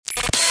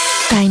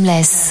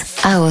Timeless,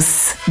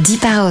 House,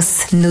 Deep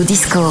House, No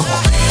Disco.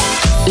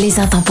 Les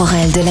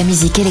intemporels de la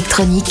musique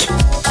électronique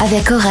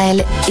avec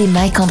Orelle et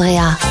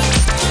Andrea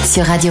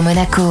sur Radio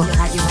Monaco.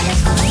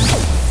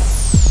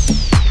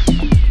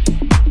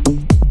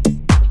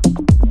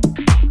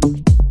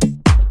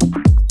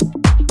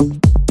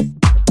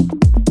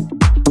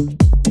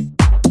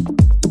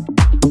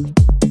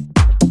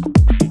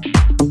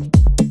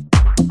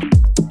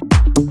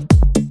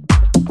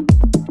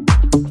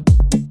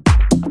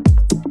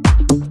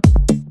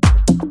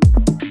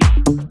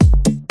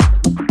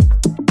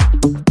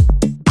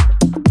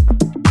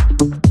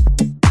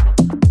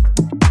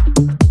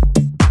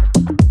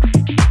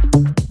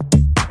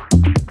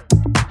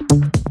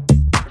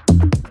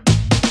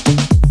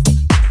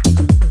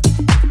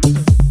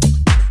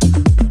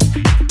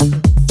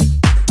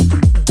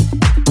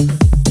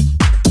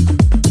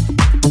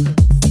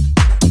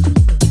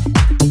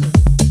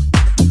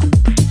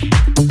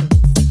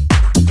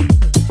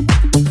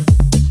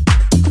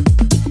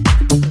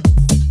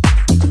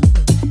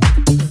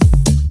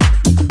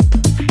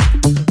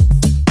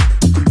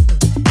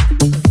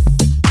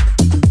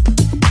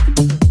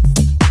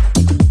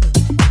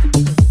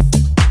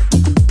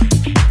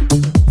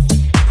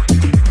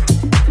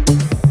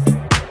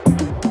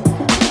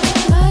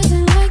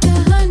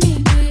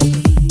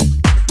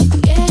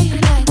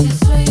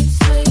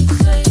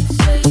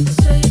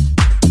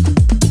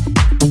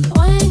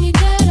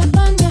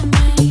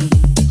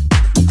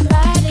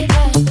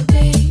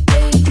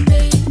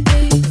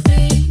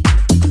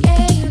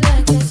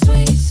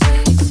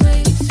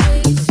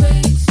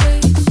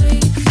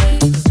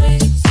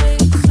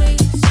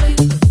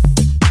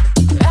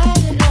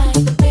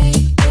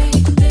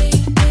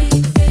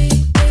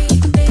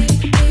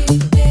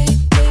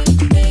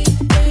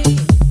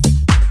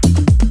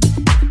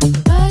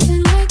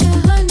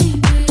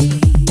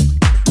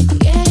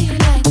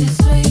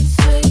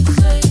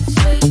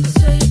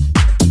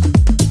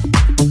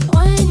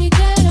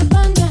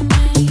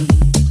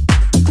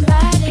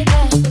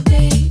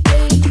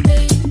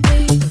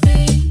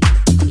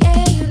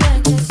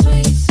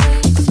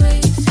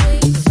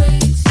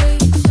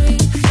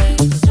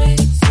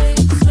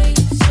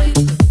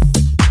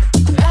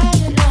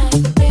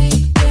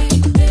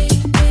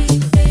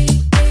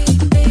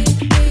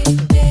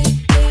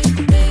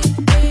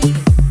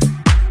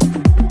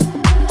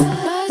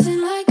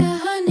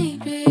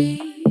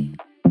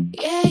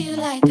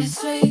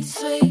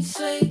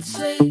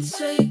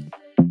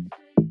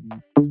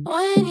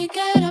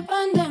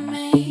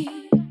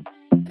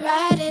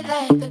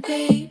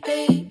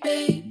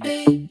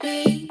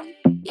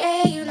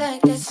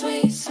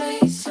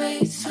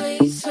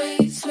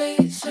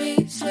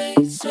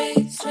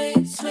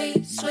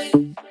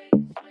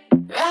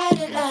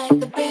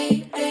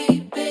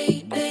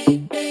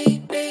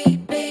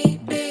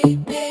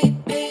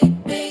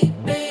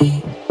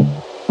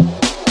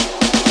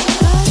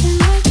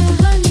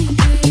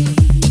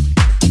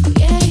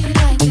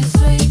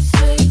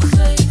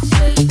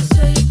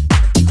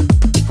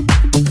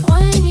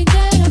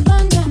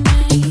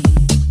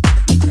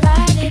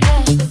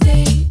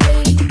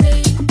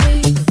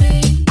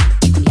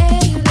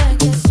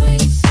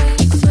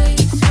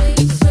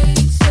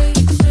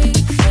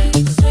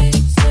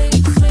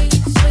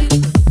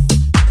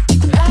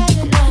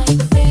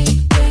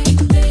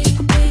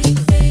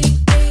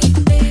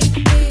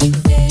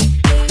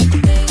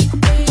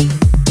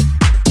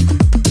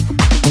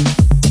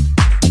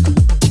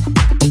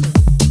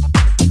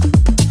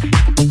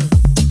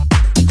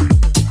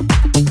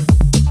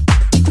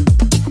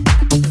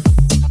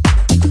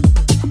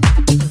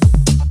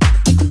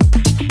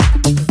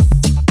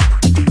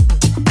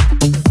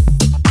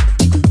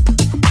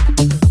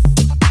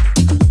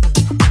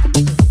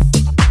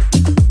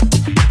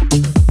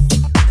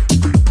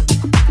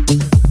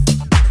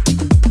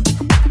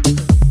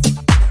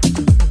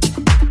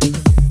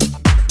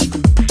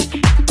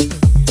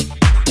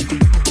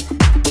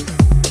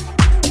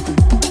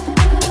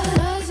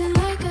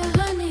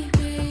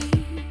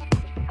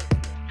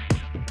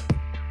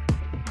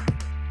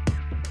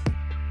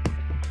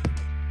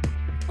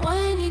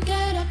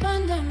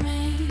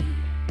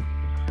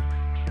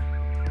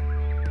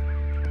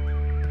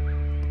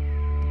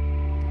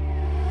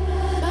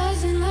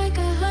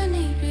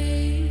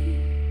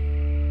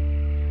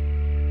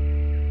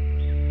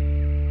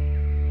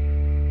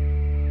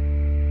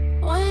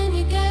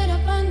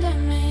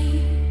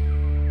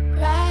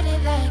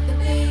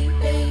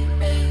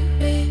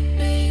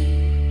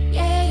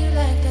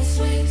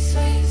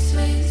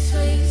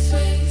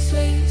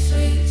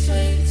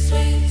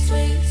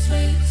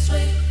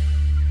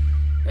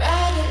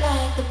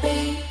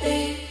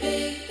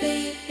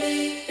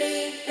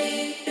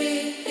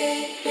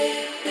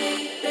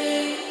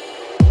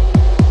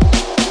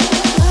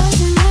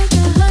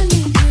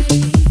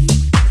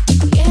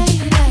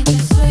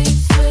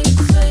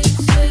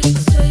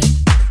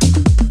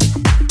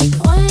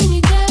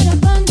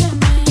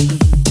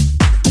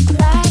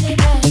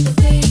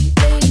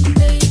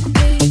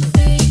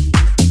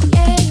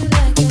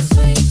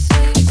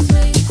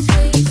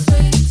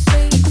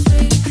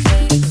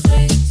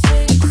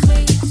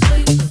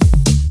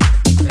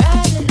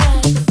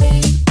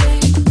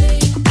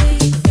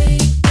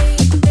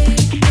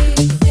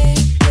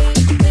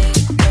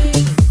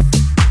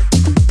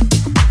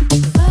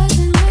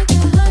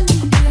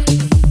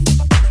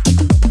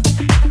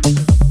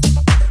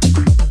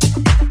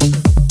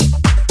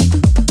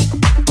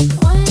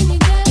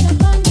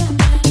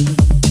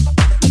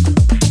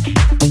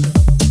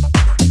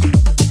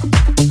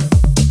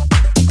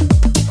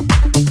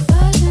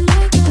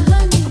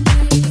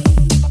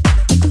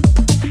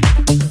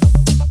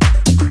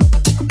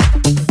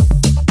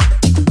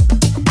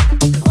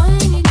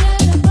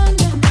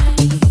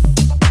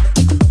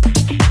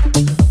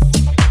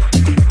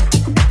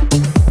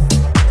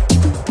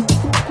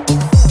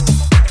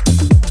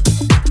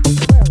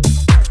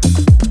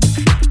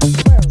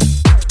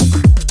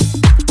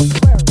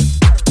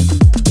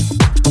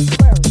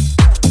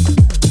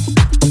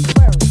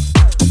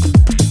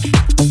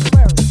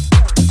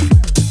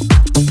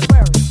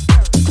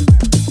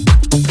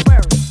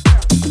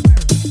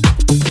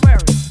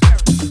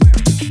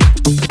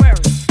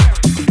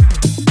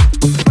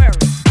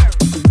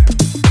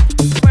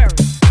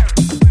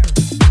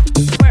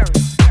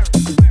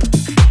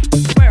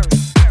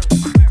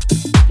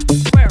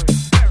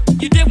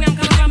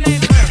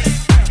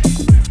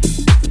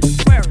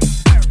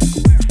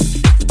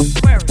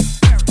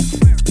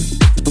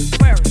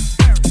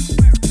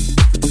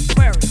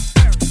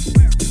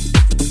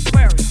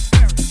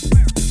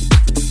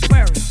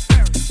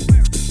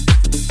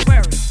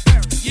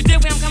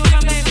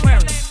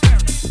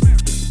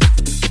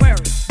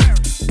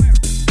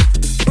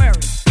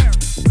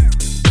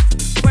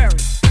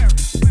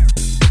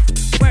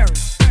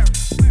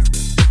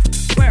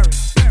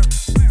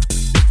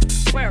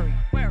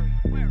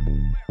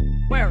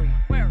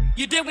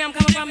 You dig where I'm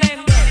coming from,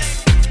 man?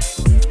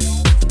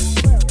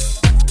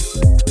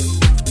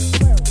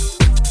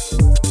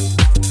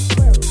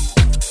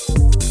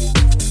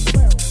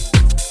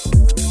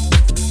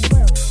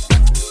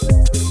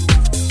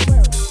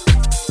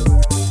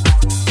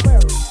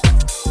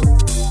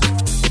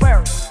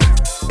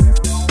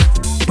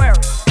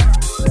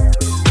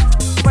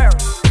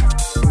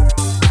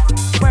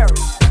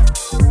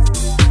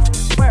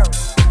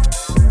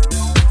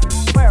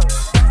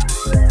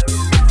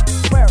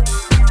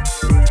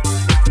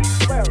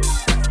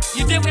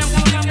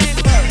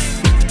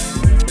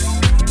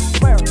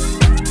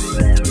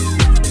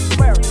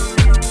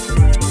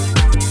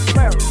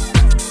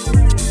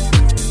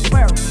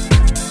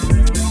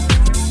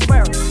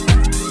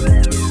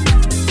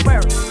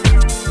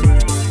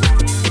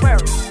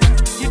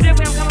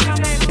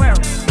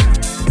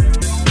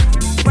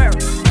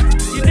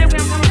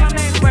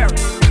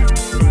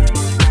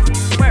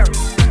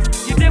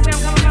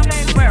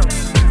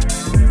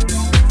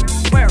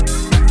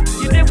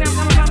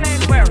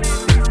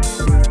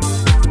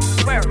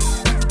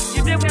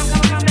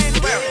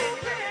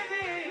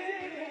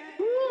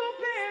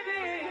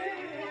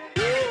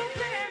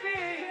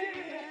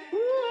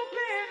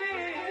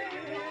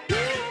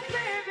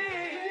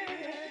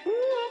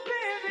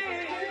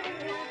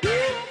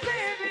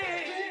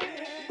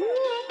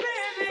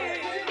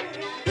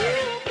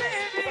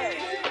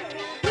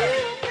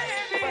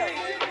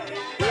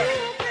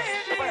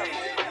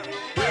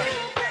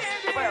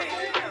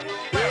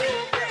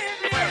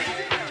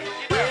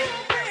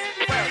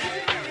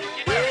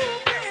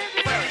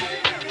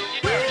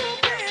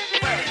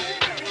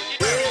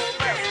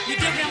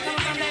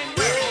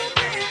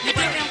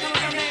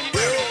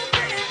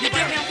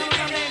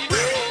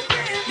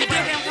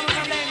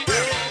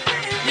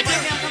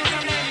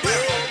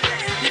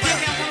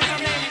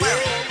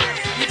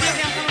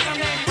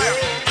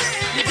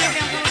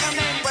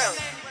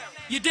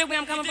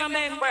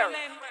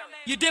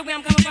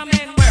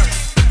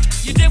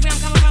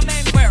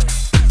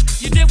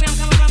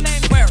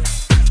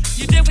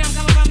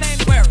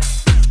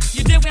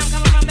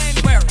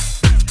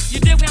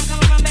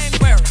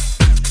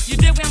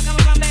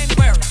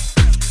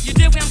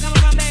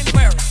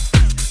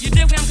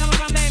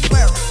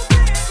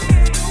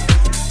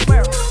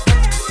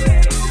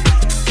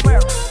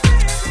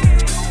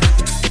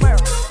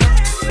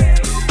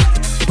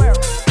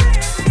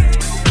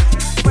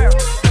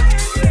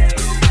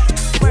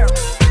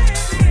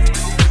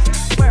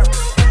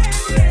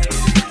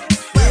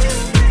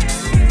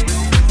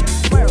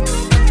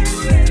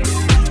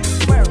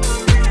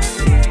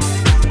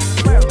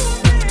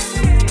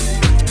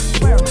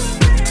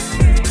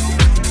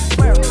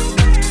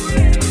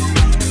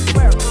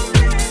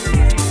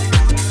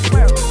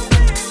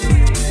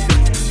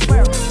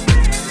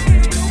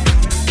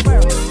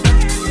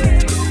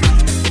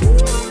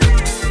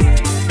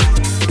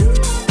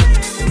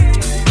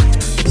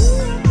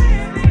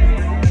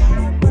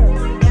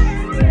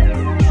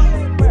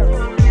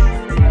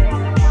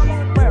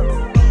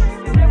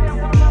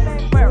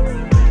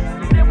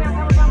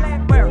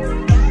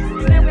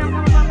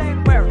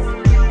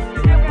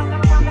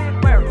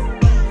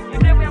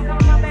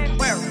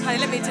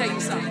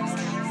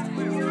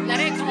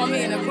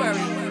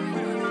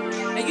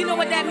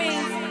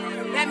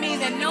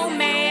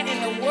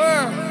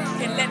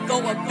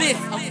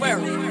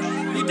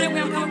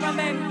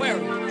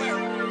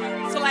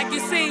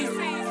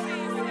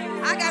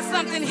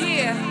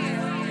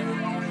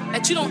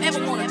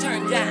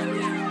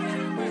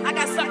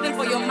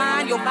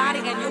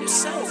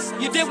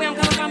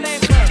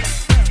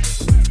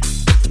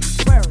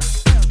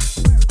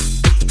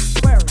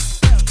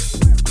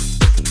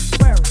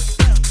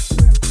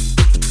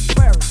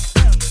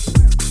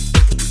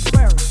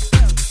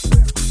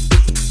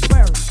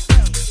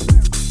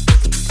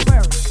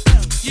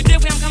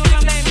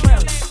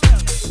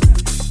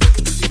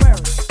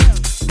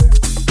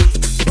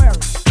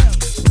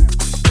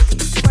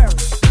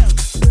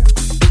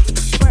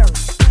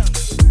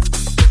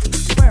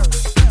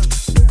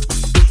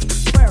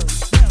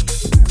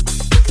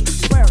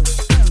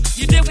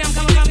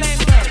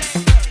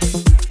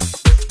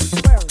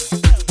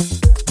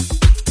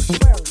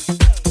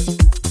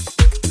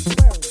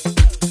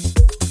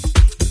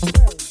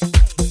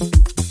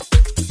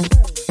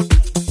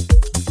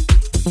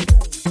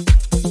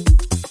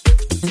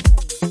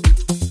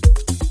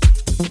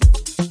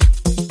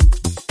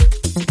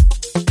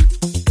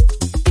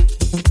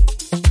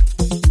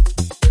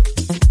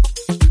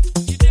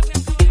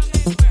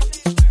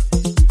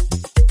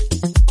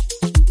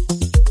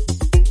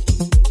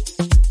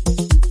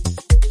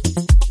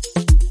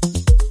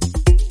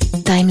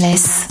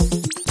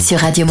 Sur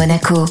Radio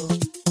Monaco.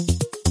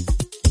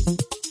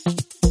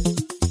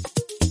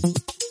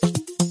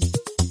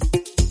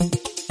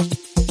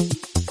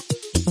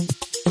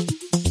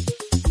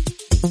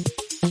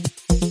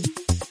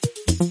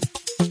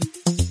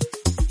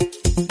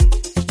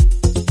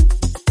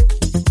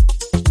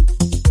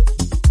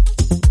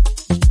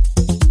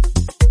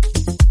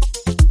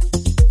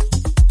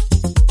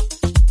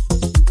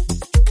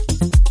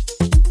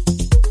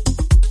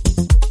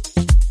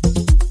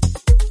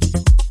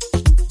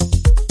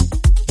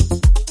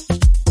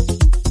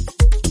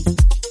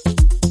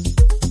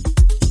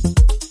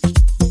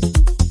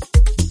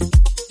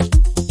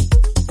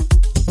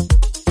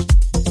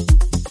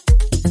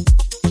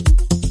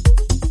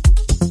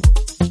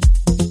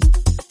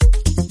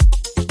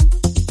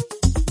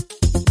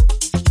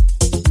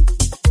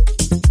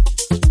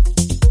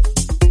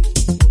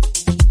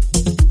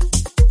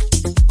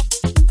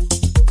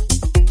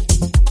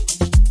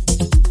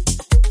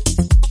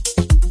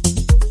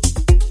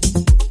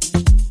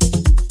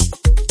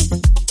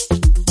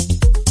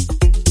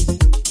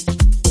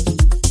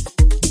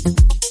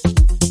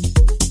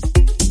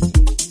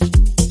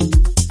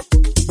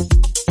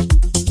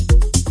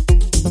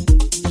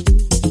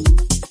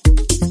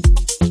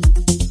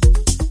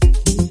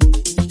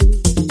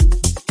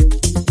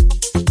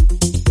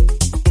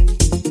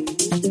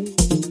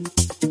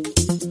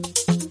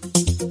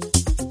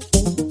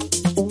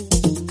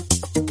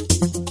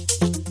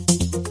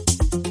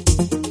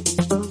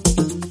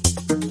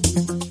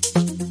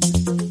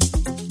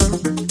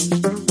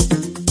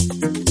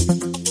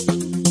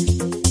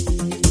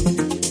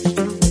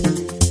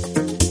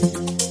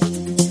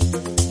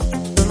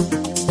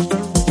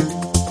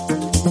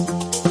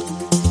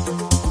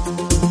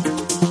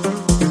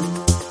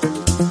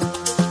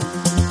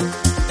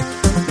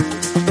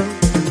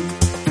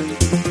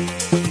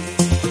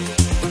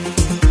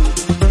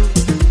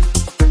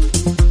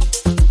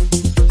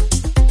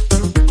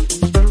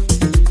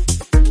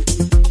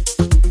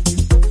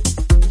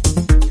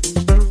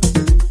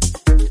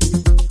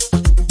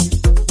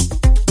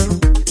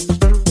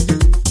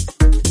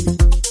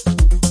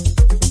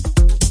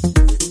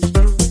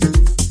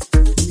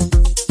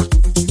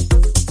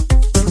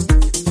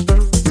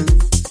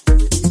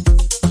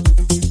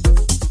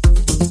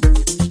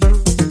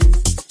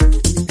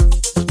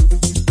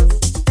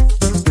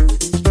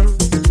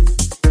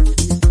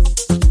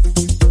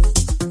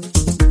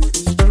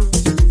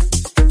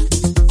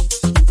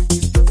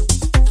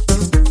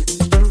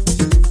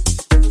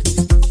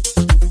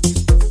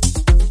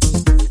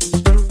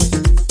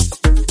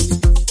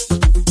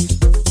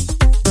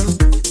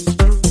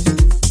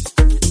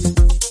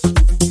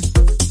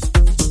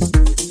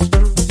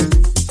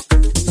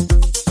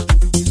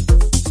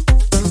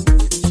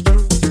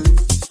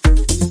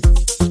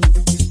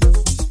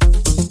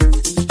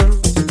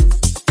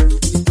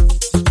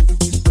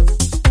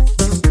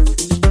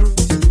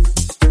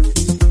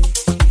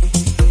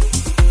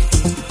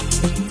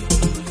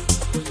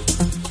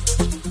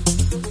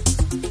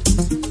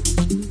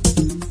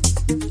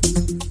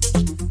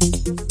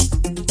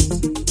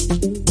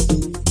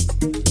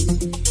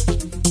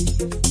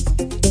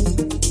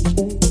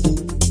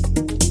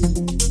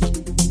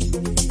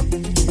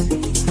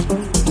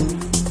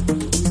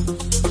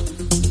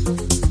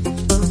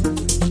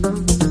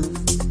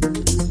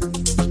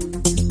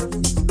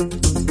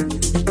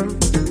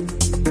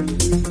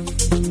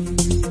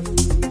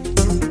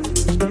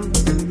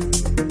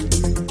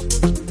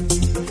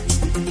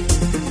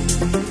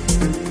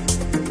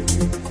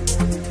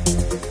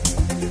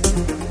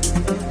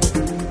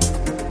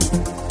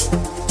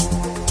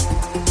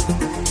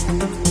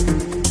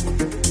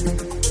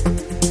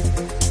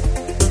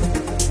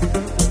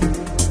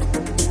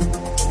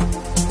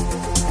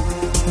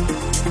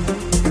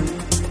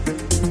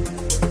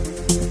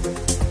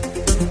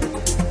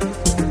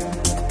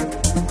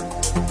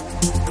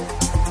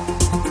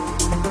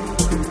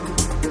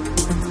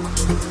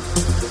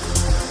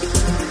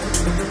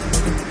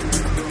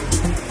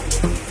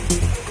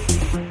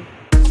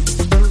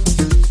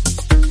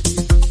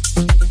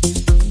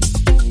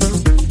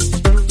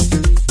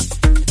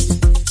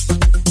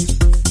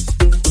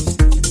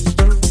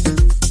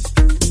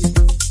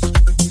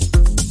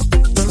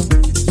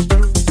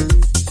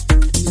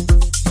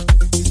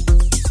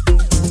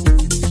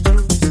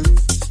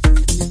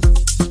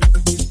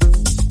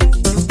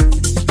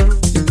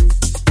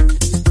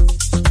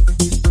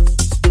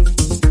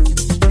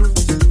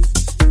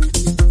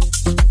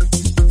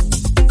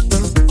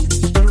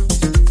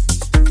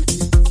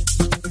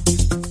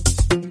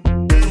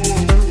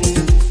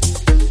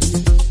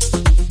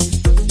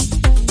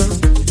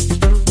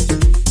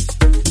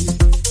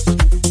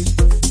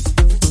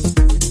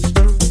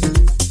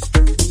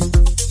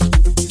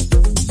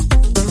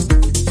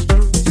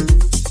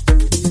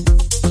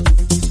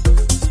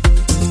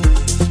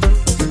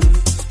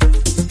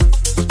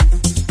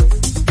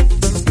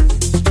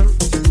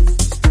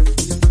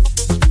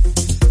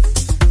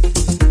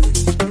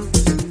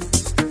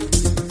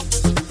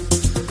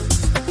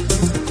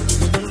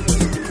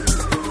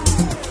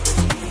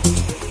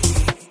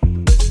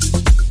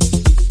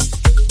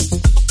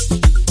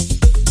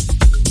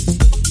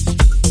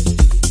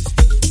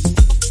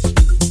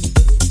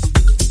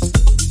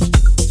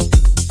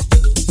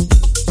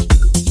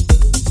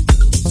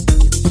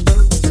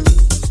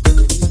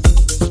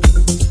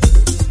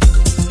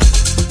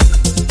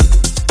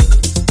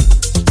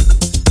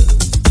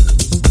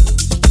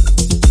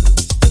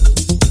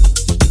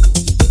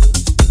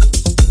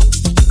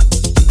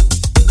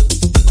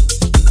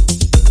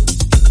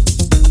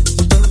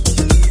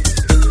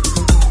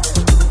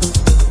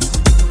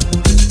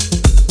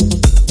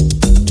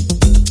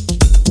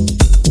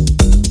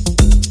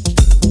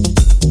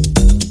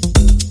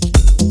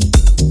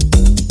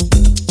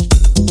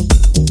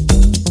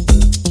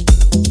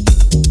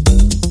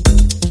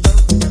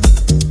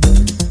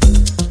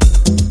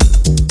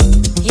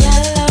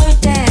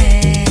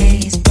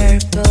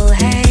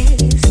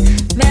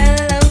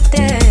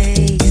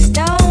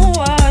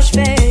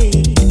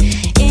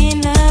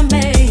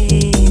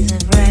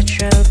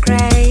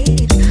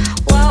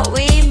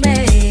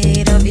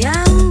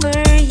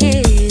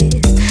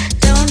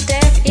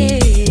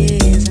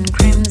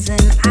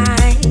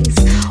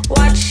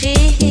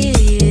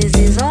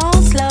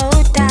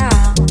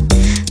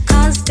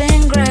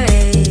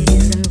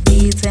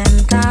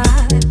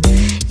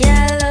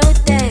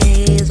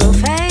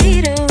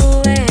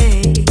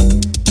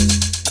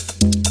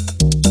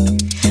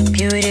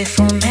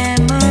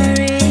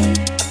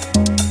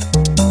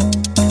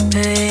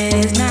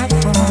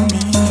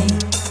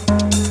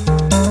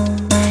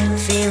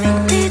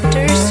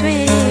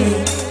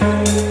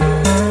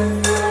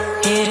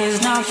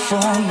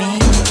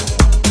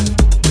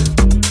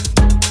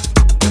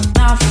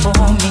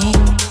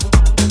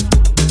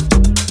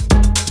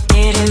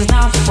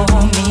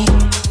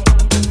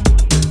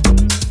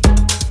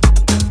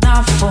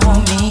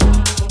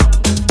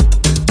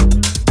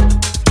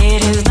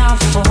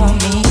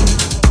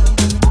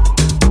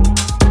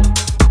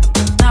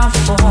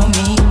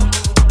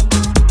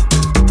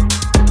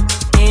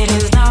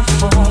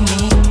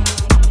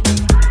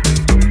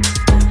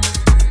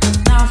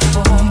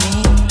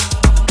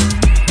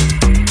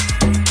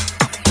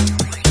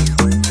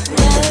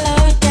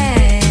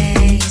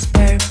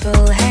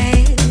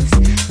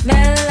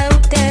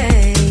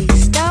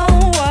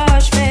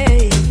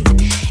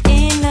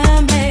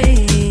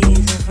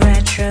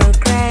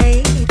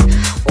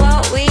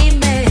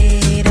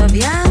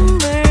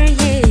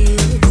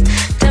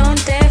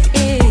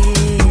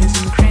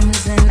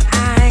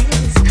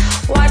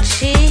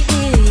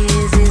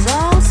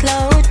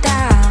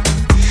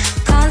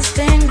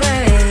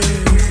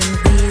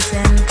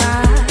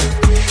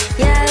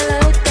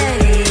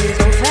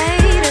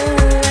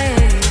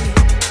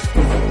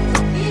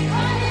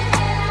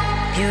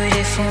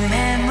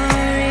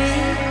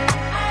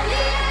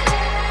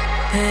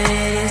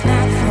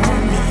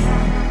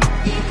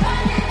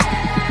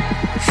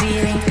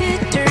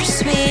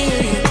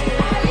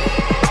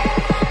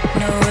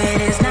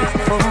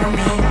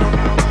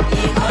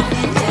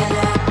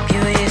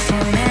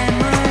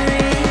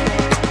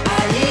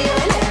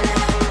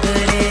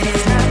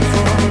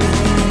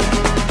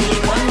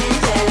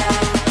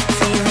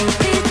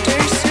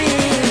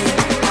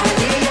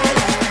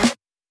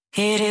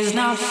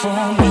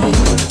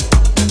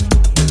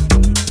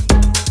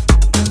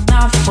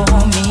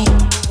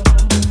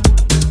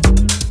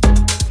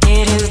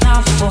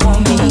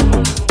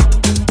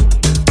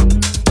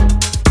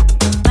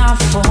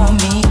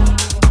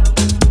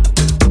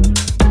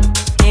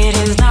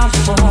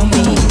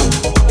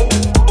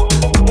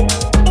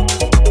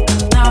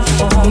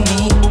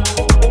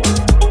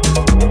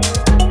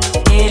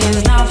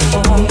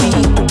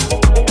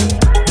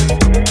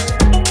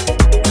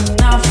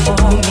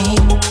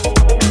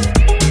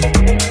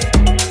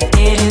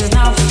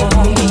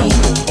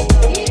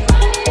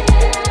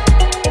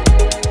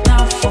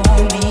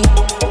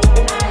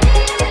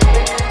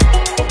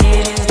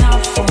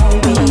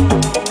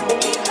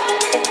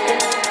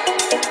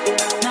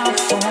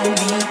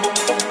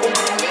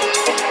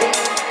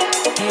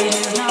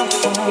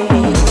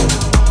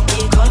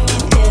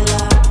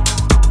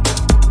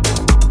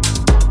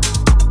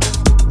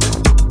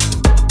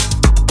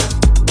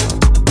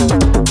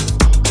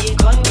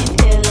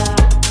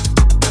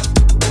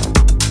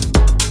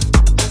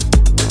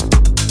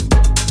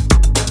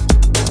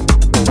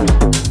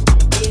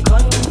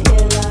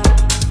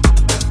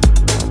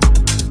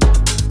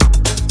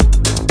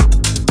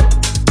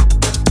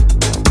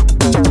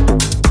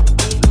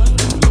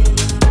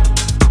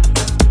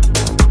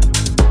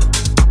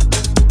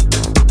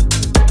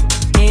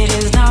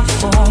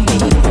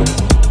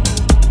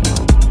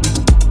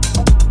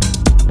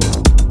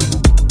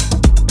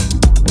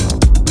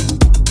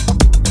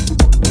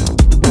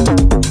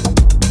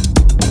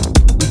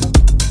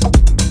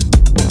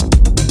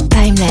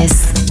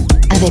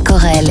 avec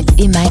Orelle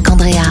et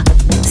Andrea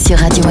sur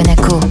Radio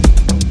Monaco.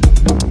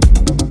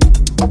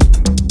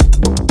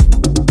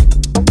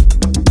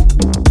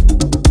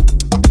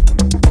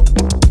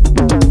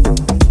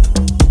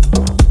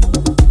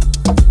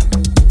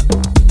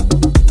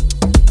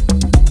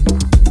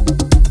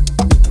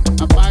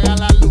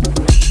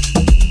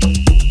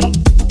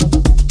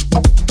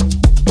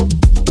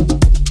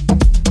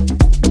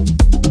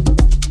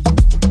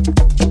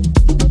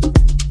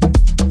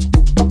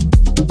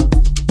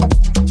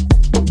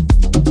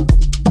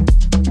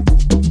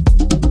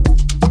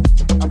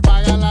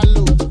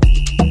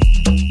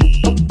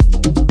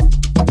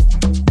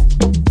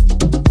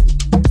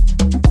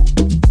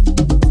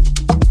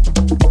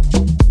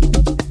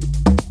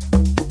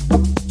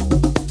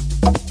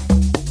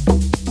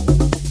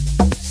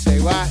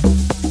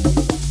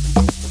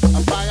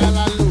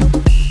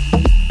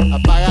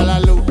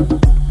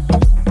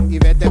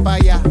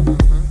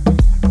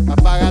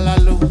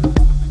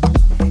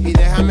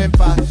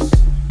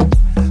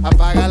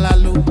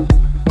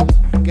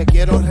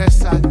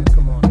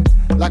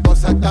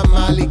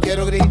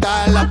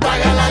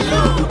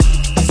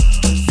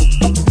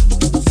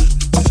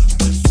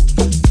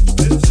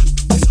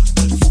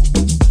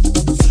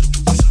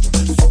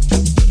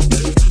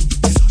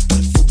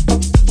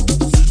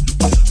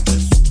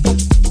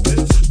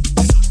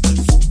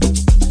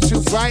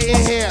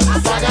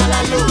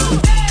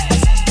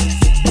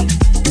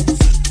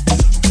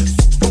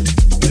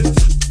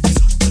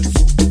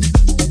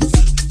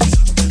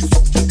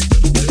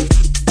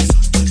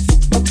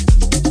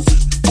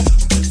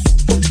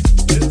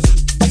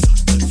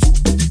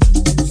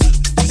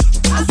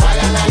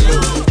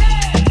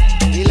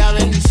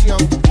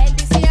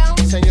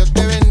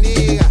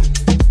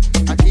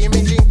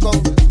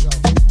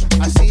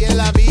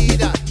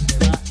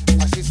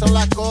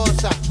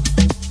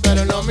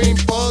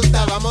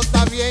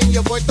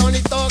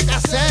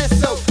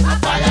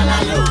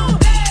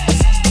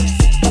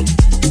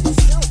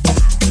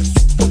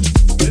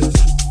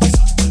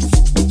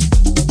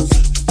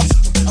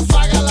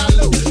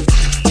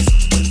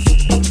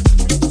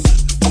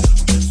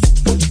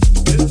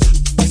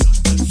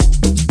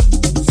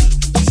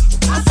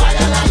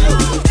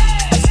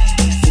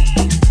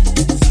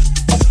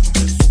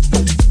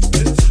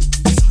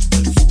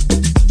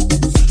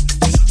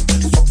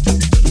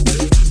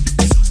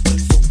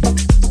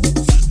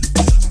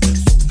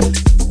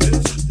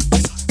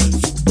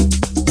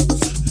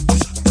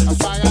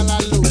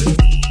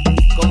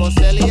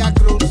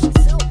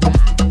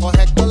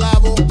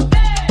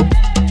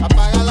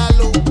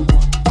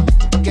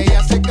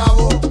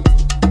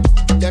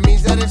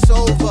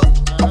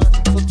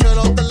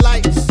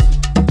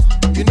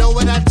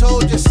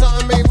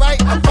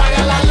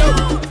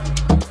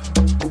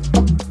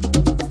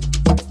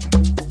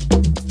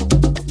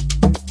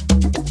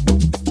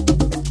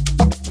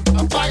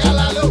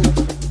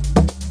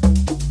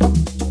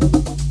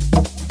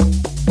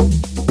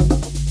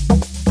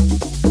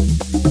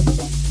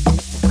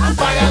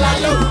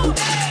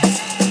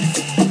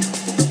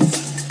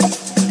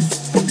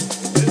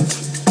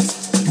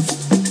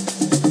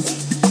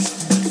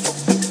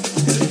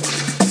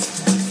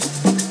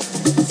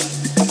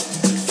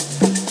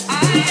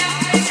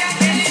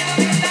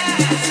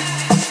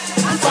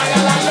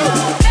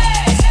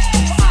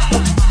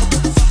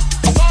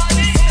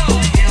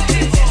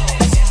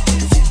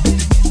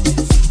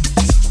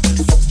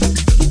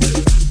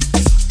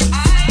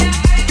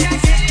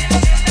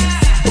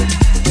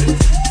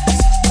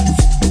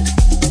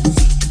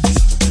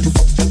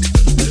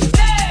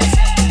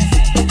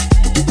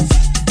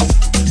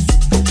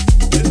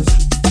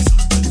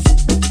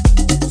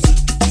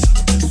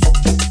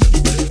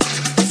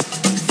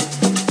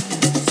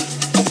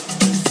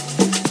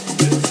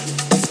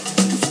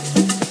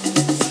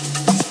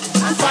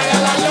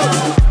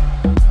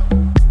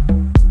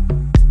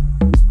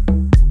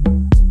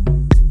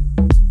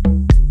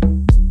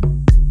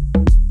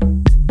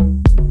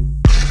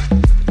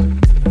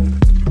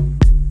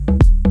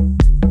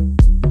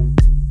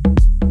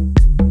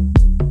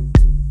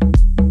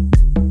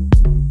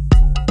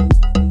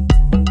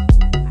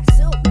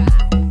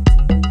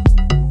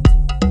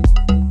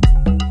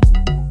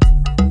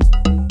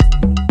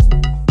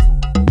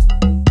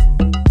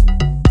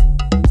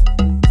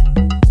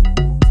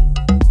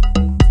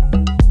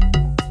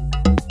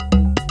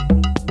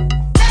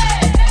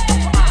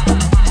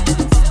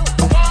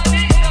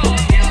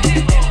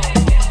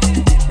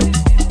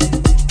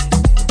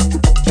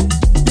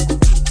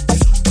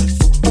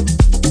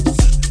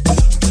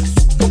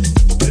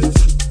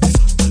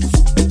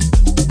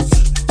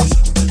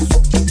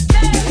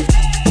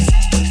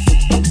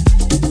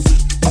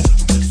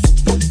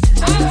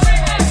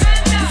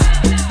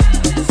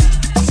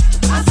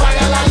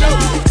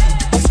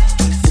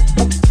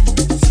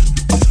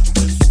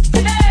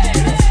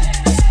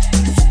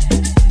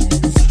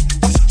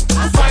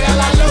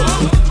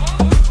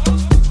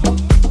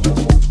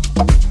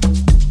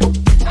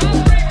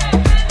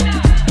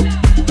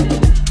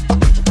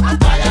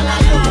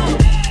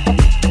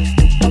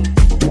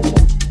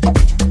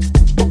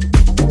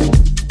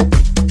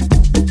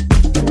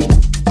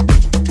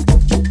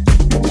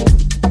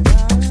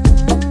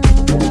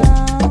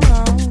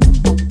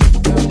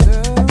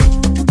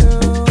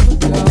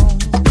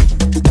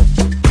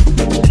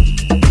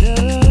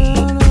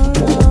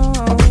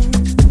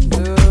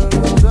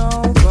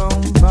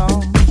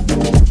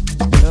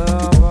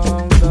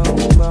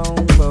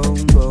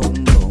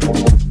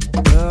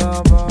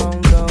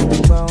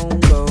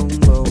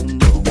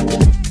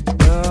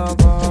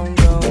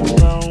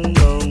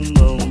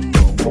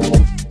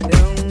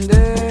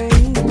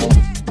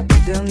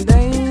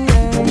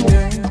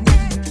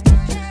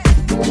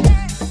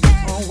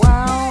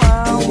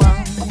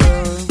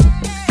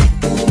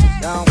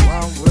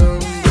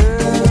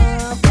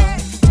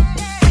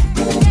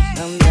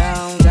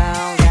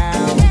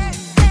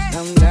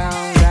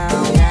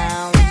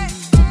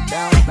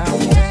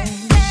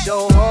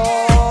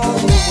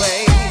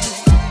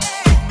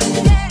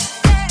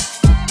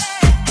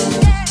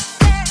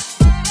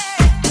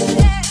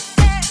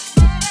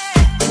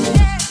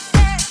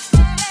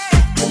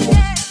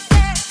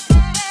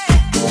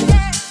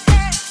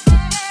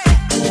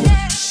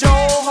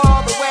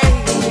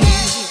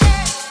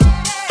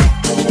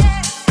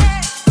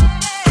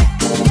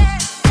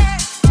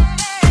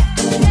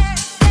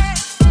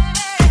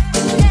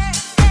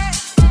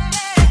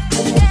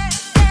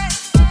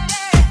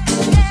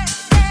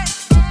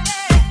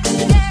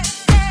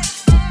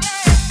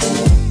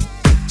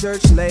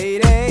 church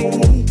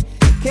lady,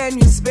 can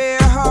you spare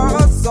her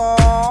a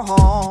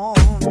song?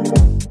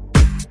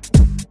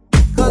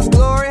 'Cause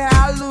glory,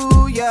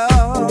 hallelujah,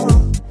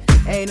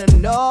 ain't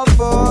enough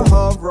for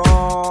her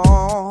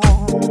wrongs.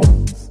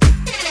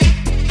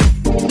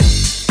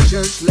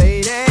 Church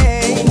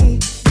lady,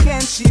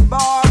 can she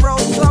borrow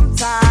some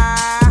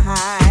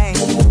time?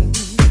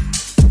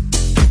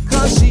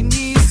 'Cause she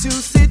needs to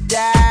sit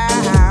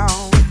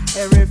down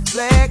and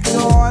reflect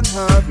on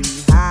her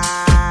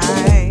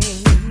behind.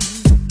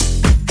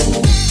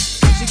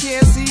 She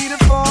can't see the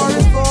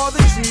forest for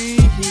the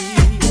trees.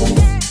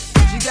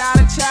 She got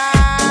a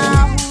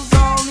child who's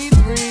only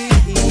 3,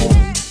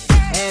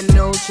 and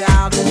no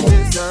child is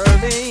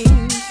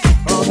deserving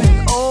of an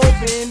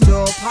open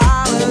door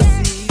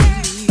policy.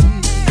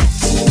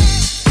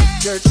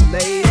 Church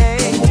lady,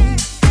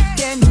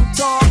 can you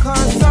talk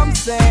her some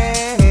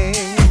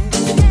sense?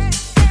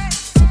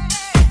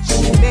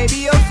 She may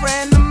be a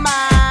friend of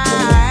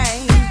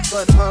mine,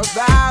 but her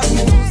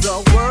values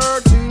are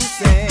word to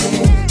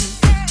send.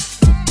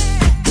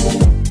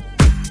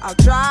 I'll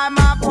try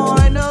my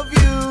point of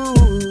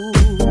view.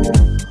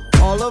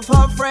 All of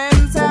her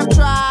friends have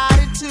tried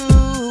it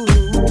too.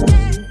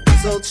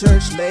 So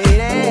church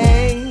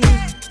lady,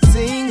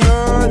 sing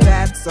her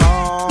that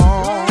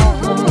song.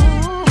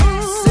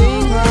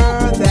 Sing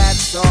her that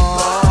song.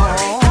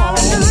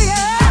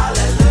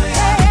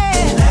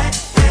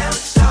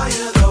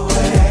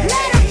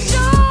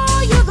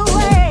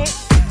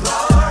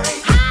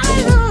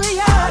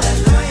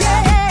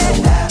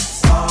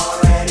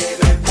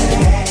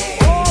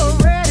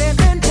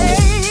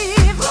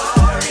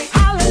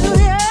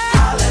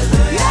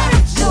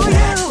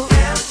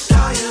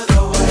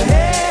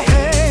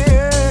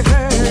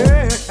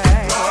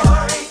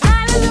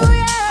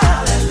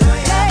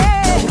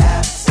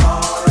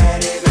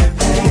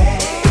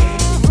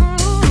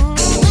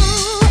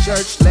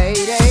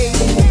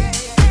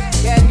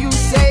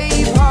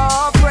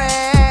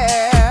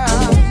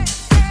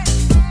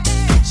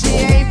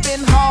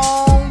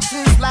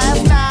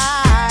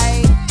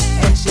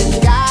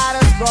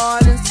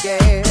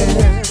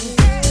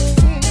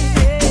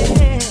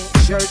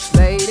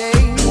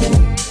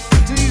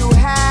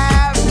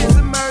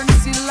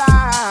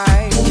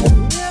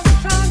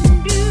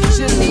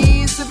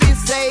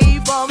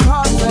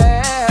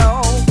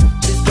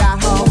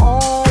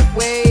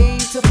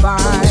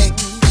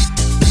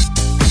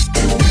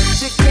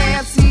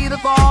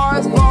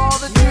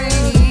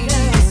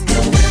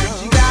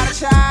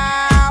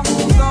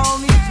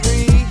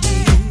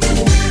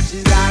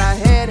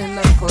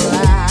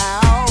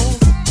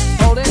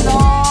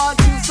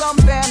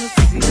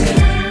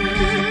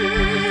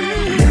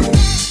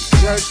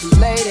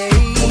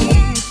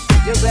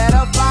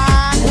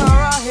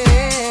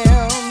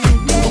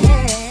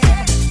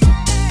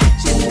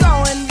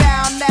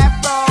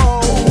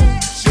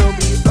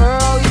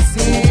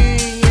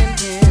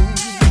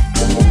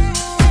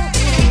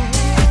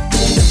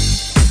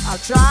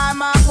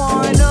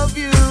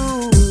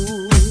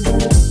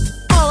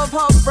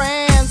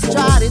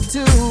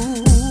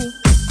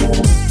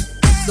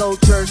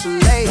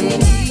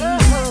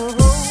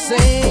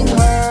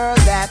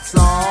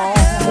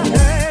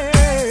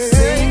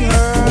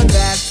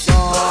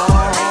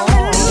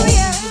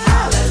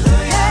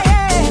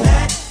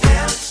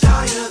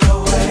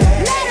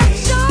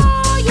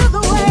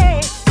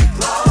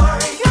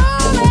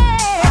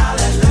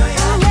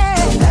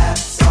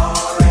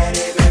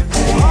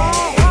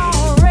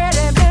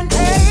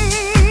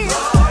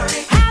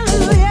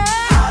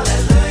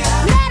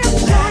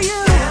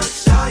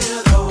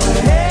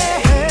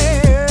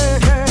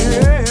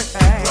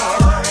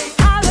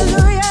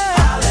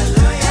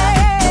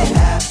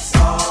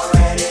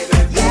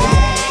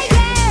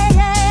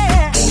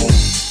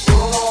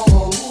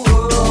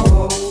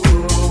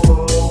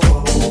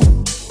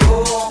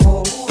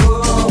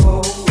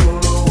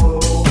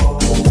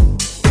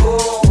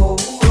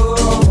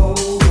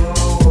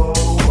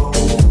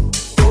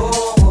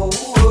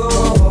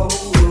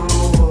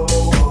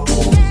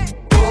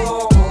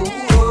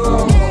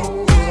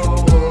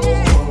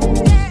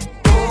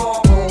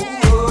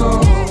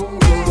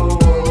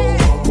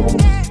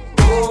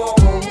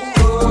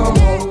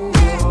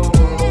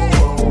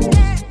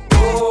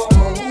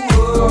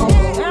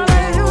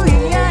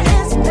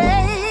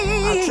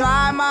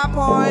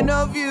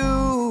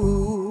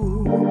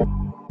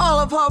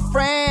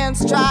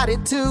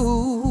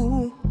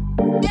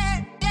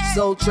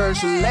 So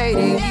church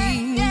lady,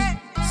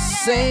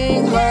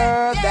 sing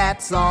her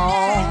that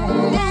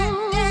song.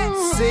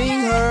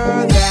 Sing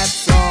her that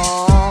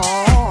song.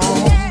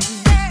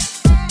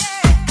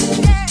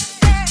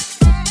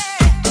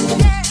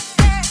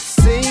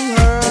 Sing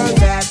her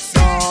that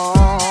song.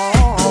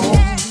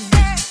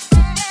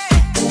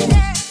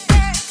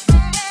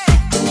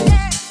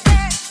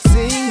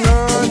 Sing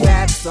her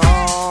that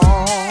song.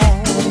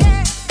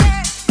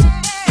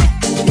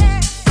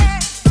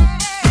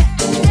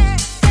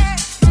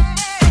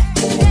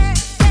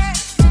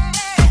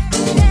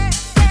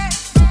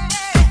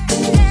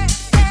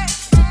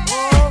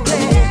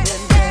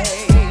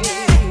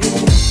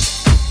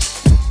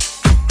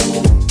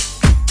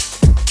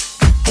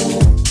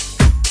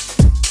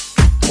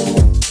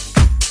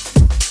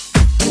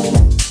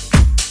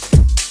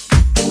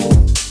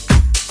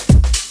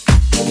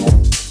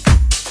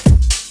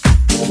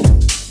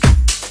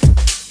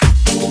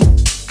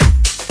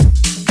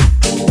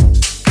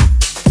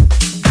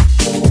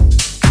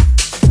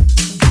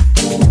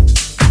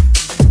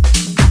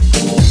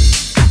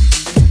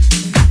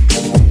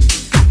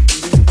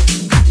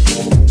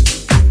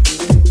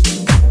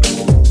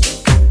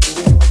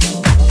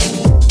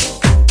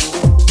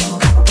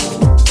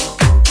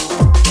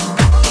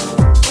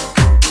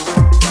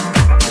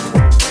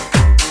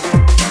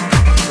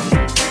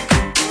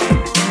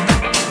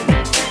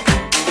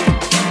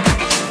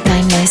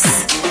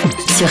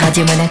 sur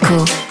Radio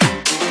Monaco.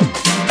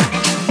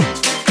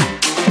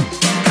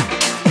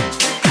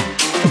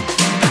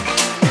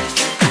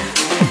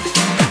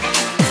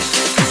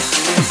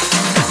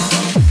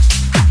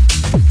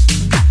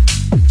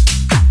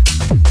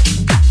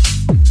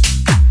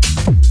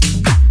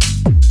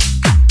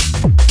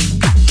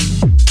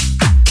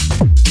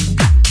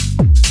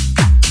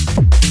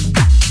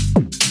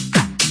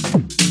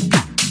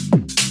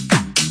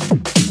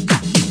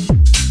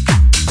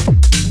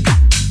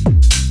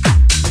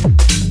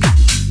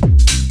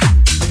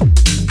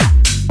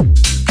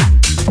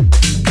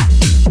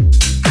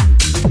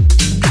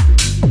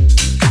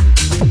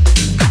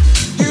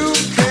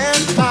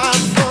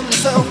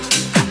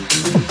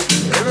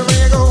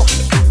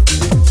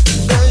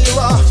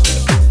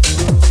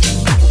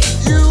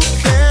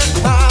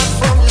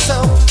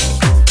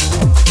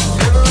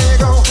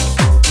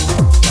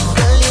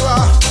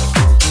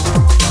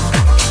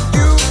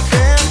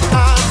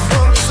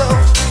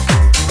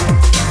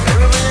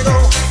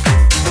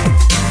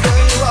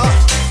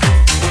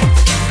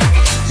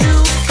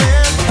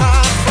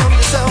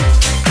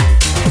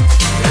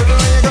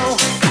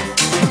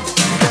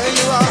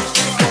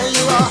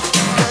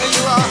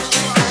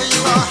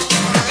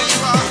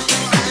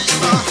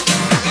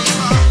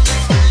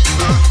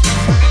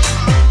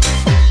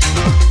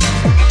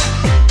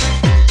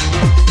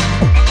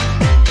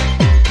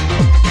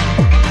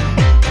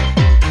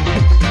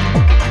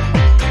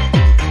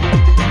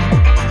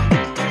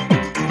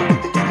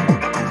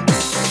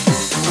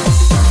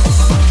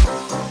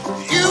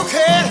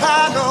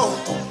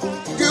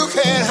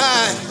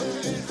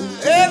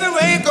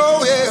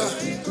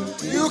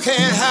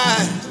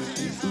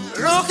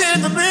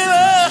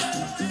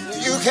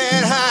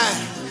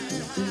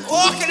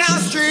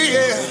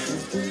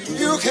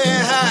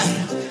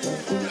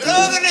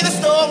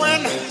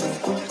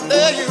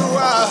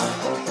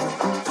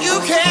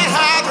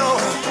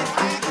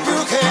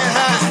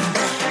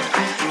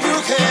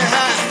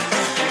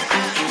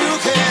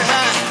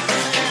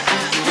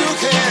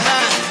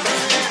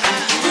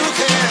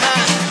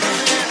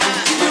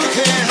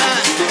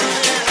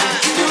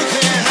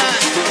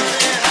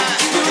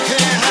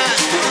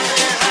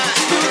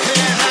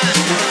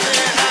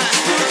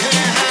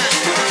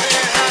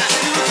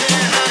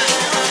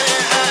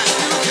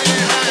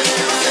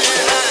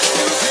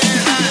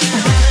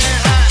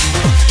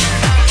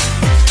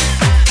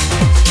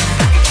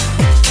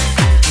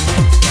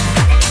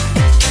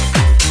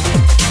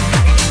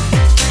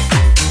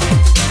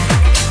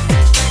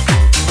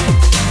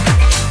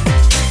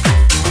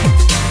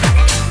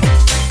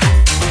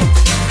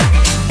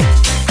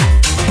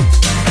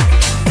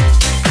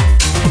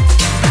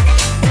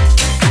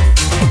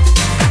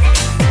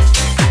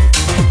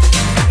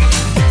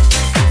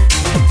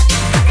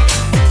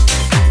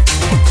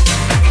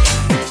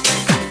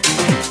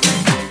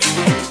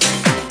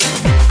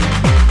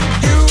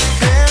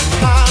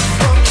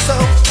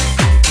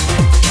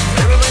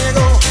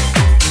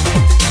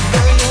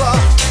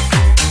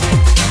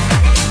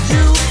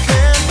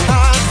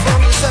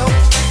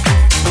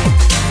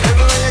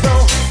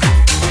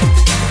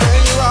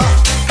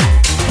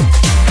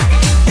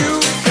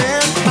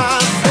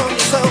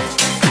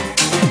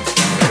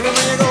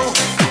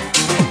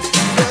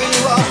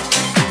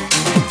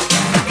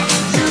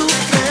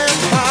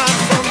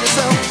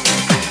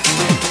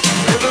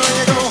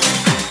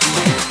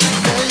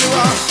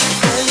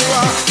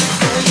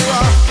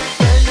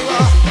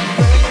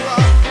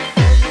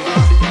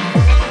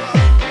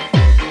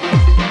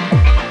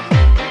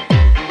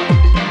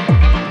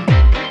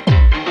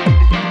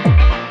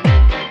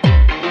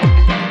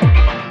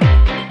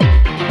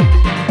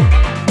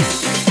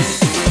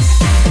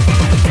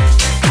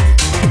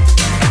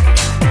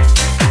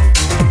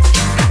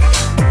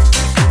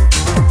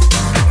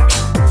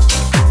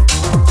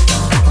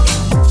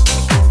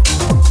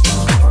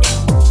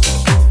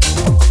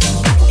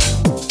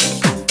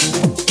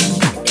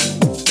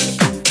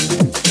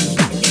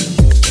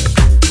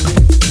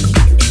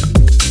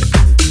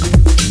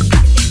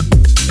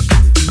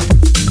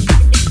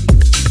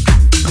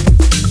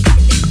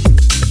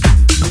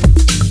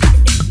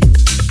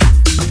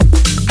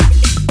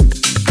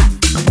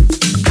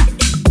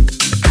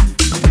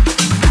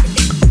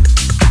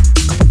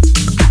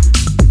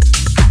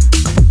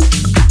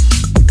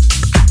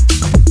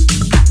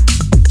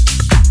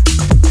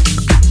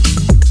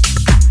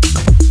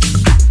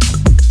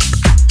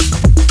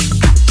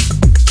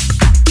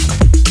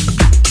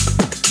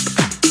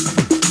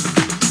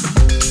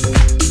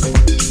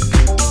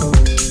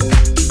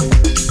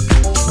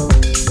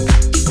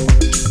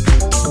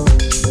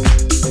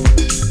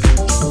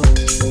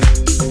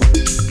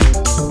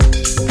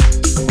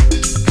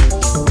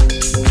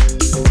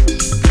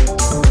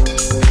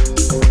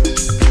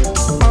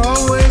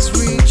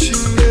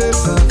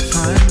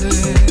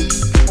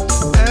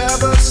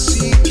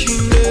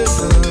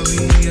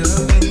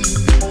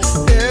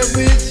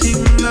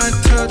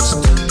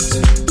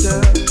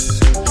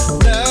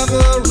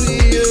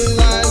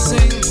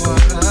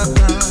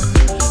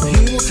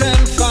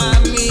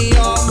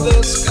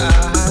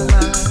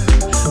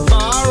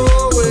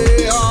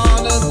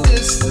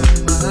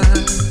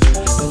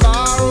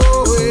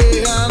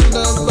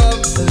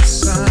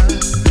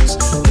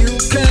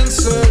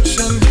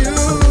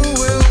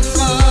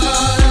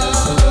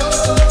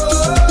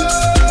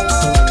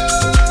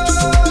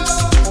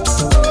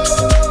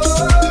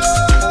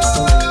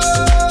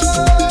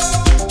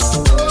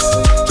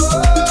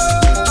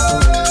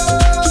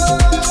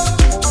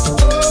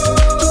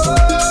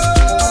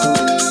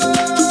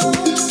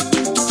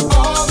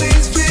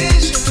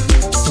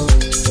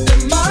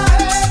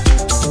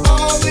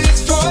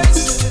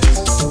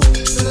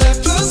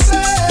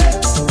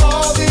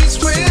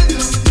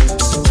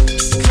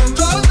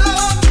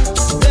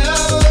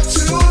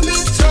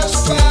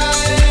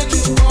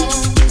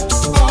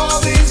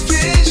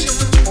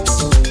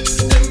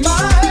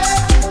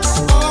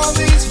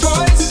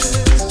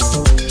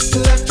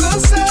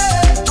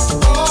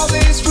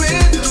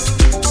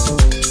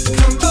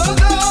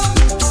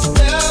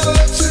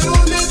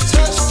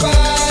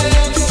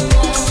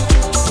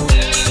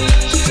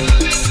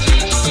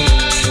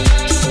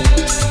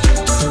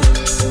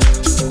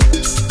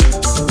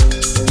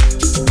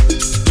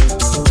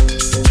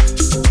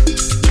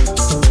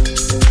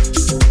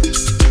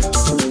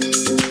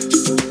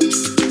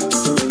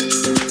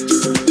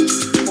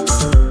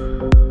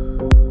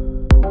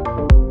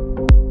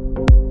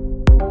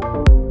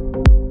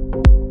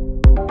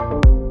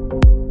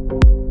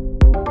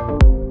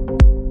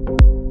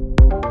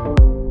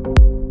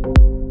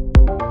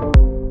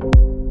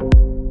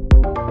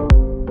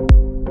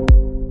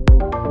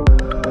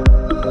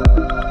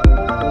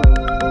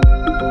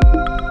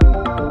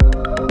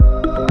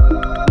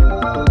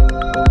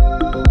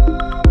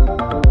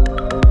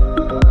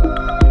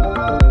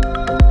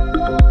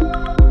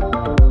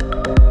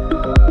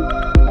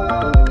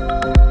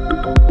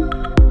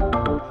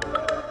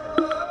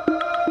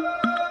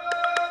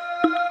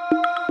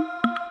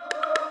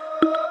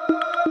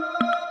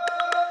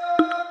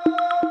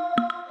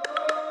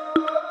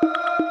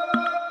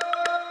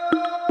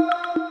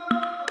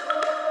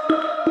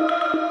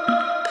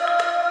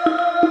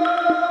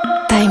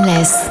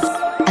 Timeless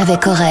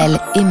avec Orelle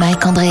et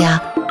Mike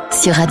Andrea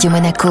sur Radio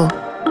Monaco.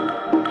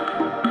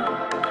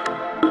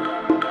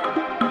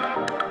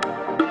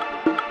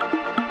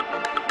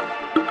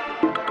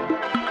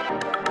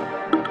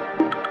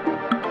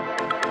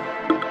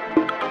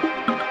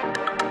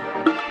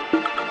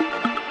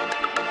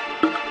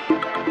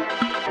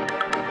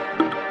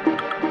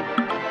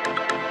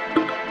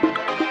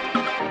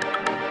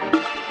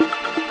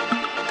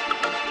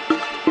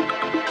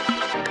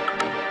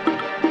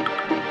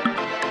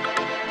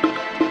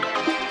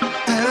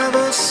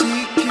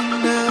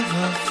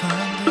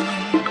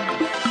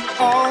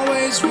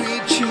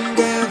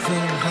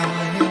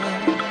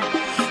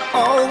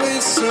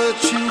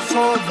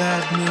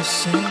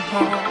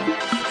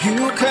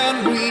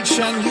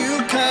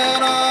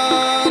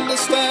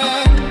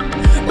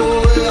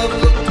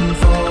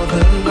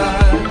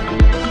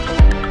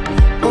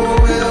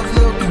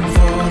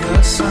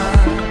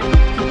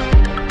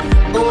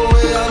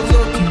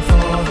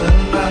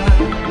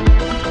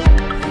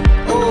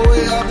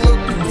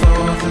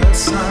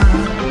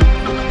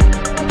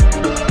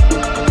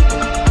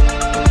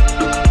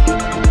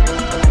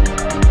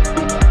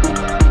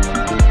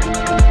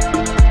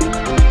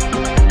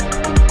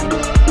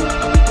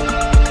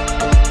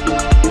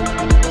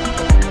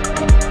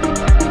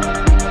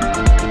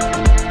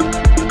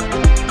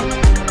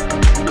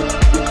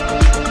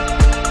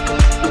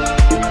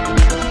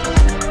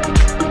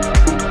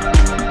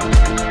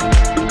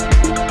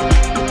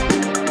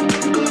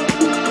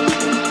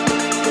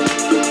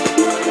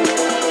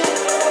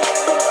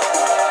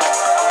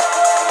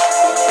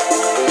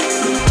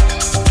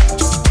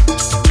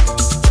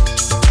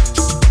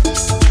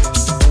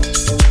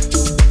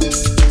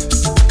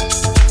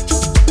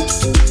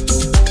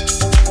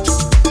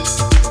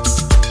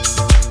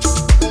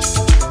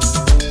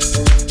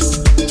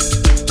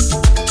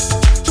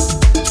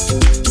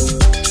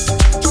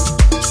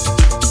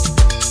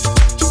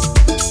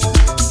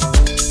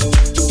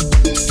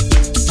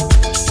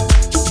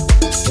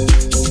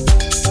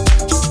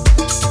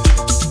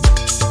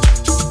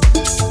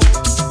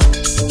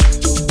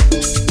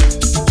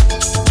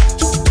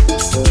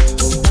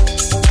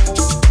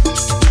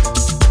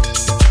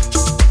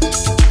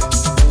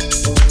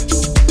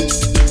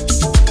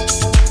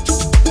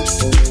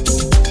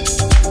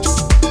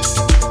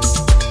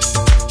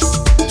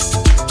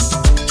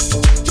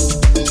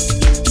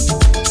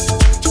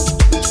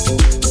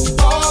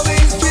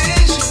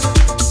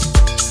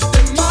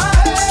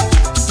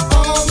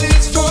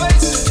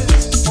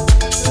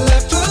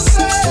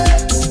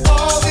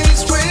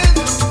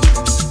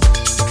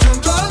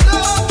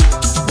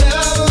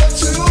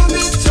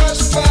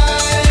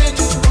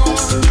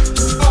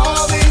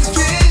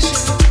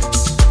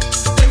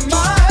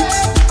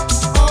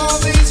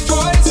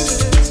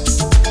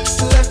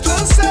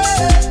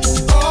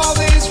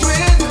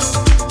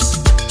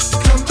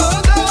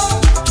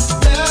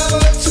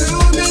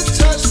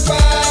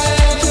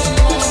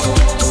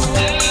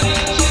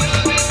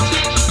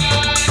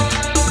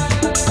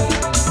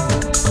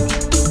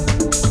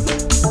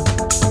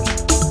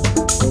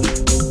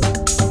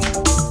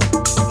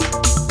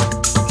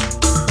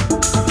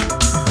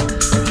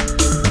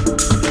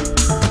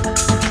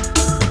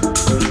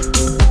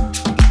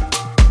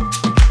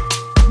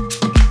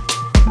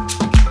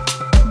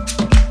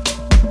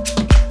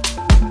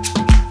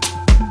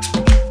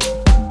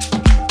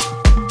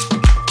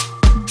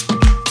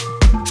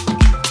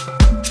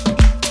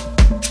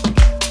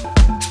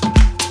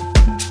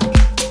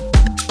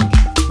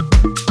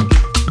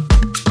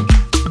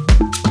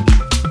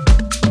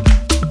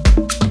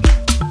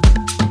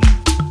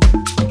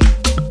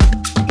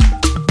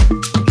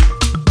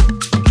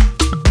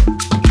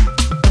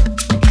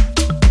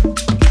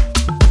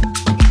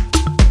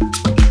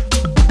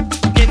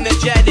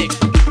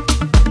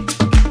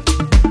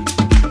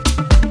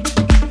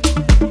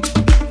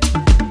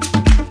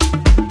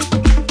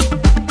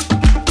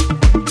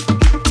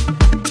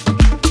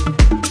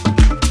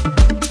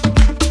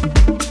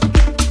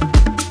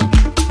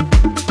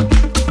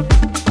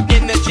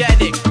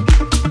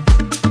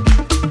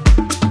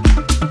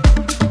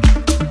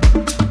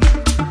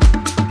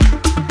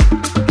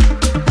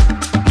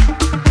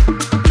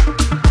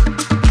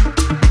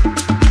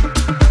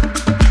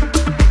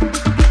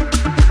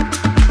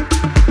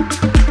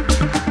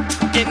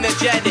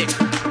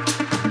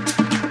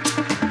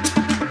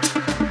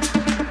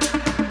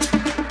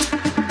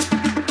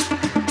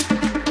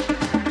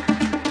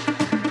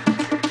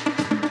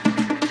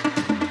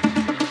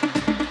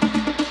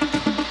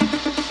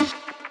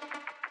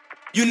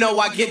 You know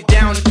I get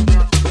down.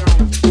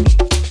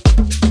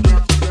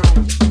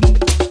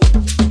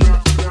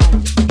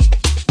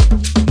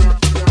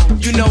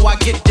 You know I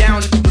get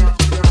down.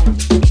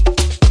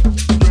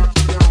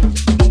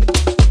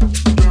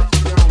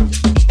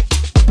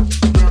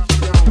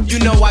 You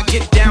know I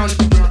get down.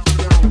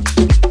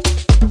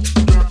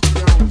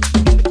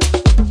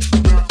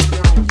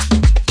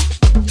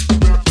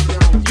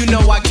 You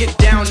know I get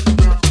down.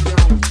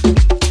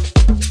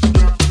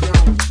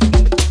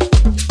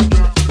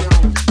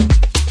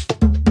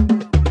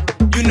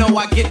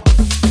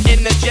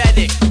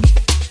 energetic.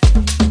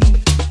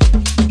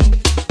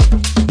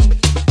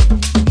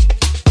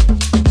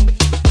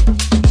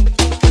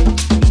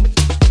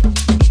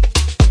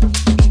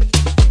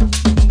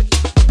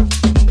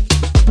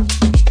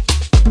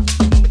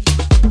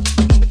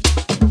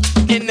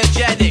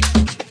 Energetic.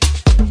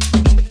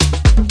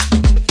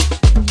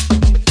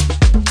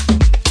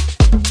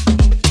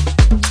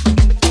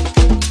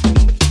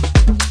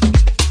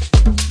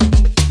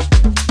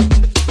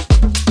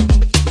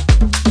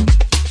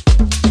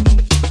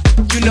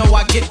 You know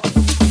I get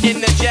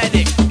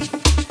energetic.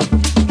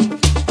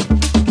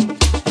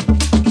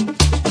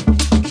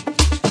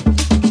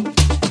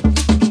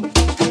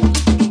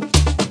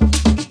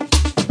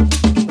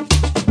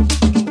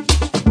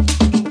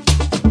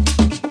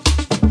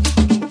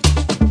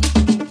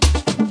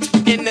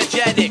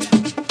 Energetic.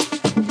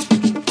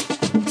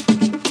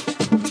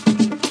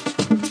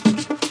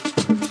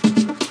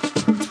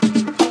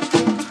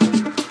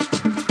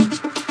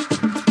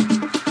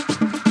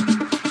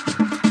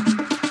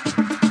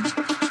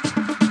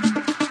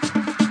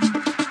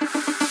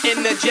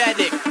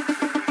 Energetic.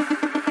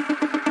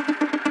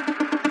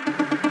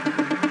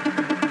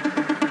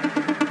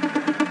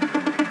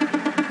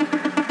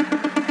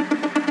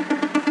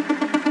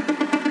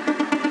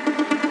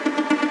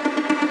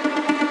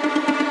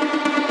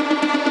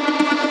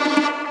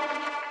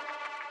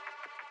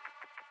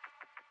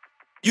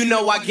 You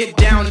know I get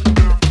down.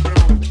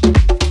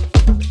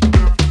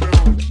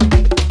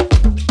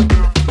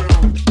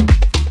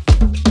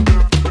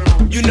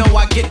 You know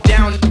I get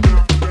down.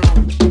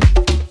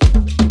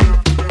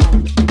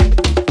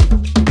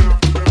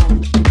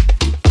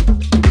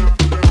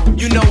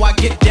 You know I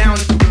get down.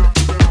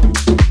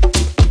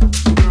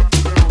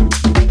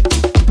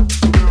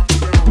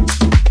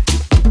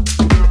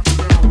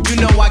 You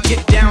know I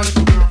get down.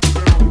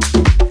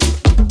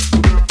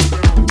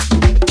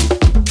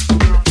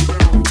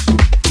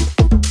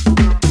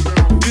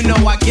 You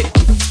know I get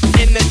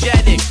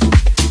energetic.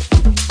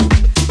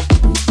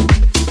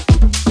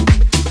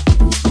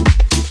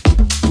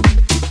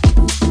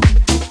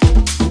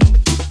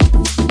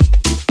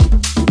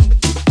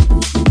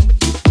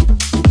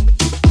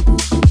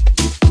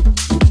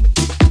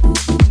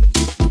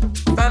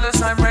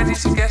 Fellas, I'm ready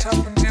to get up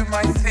and do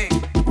my thing.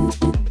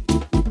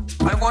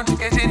 I want to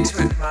get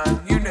into it,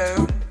 man, you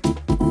know.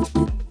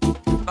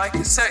 Like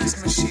a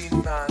sex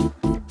machine, man.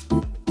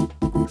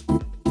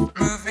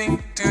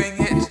 Moving, doing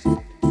it.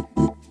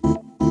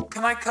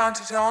 Can I count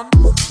it on?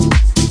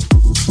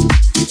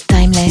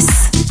 Timeless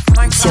Can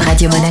I sur count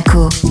Radio it on?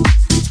 Monaco.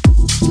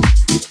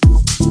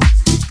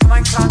 Can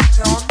I count it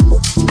on?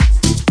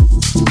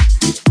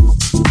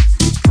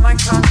 Can I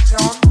count it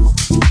on?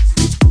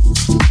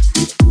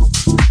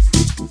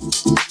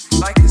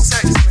 Like a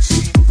sex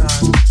machine,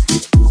 man.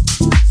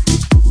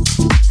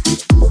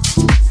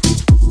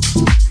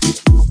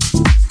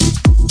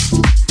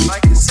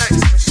 Like a sex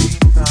machine,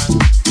 man.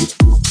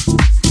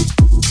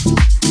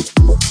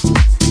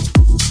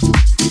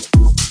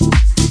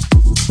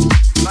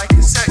 Like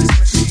a sex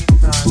machine,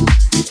 man.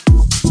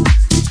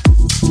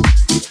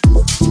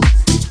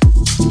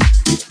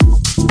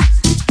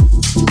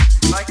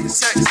 Like a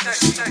sex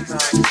machine,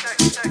 man.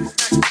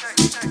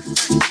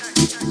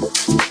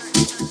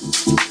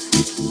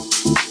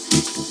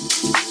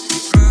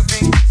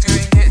 Moving,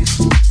 doing it.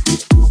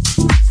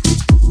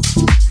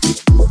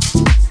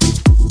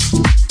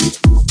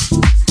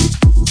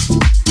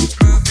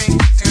 Moving,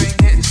 doing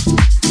it.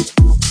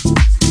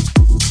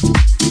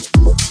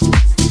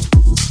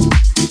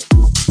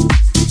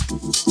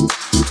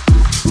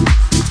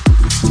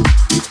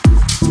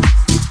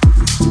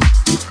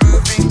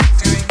 Moving,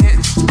 doing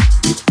it.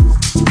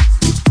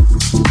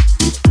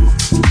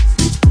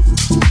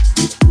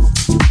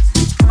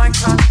 Can I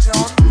count it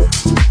on?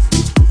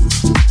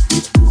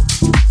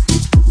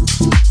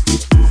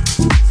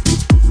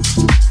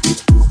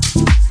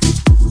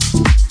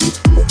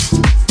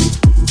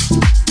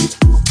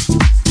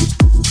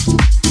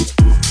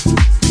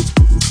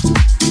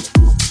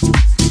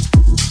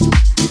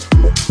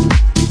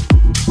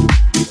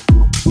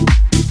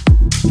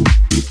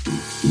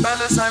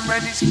 Fellas, I'm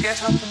ready to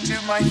get up and do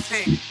my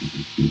thing.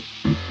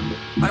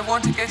 I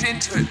want to get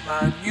into it,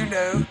 man, you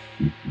know.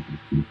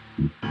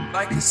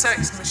 Like a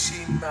sex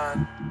machine,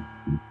 man.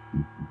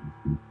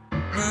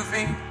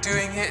 Moving,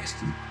 doing it.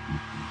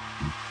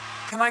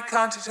 Can I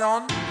count it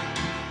on?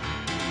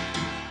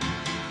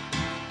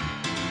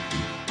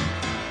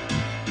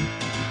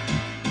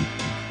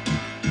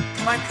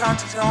 Can I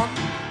count it on?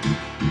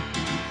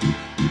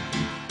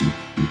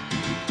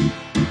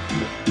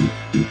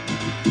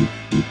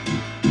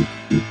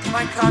 Can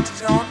I count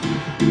it on?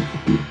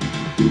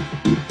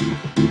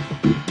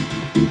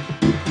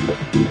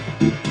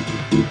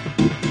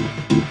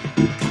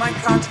 Can I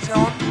count it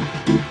on?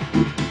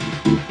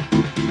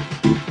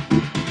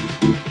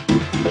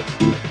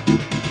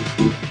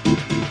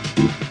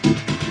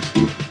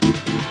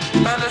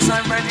 Fellas,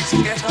 I'm ready to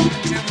get up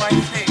and do my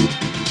thing.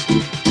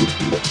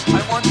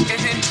 I want to get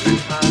into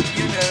it, man,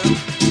 you know.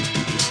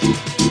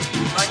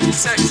 Like a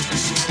sex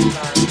machine,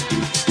 man.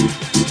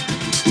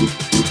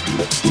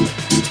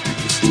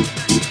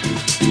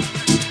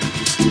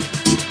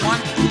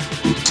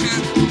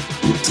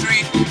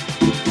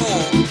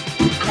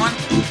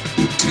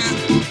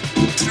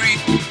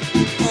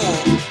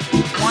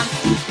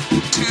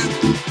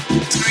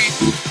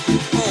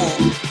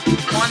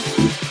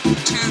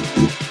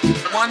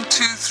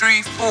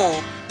 3,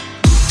 4.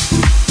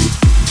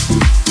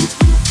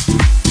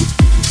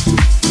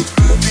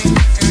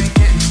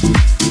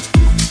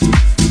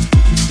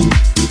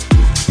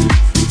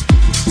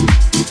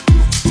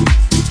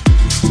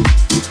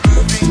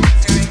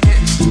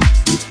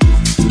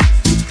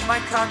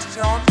 Count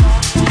it on.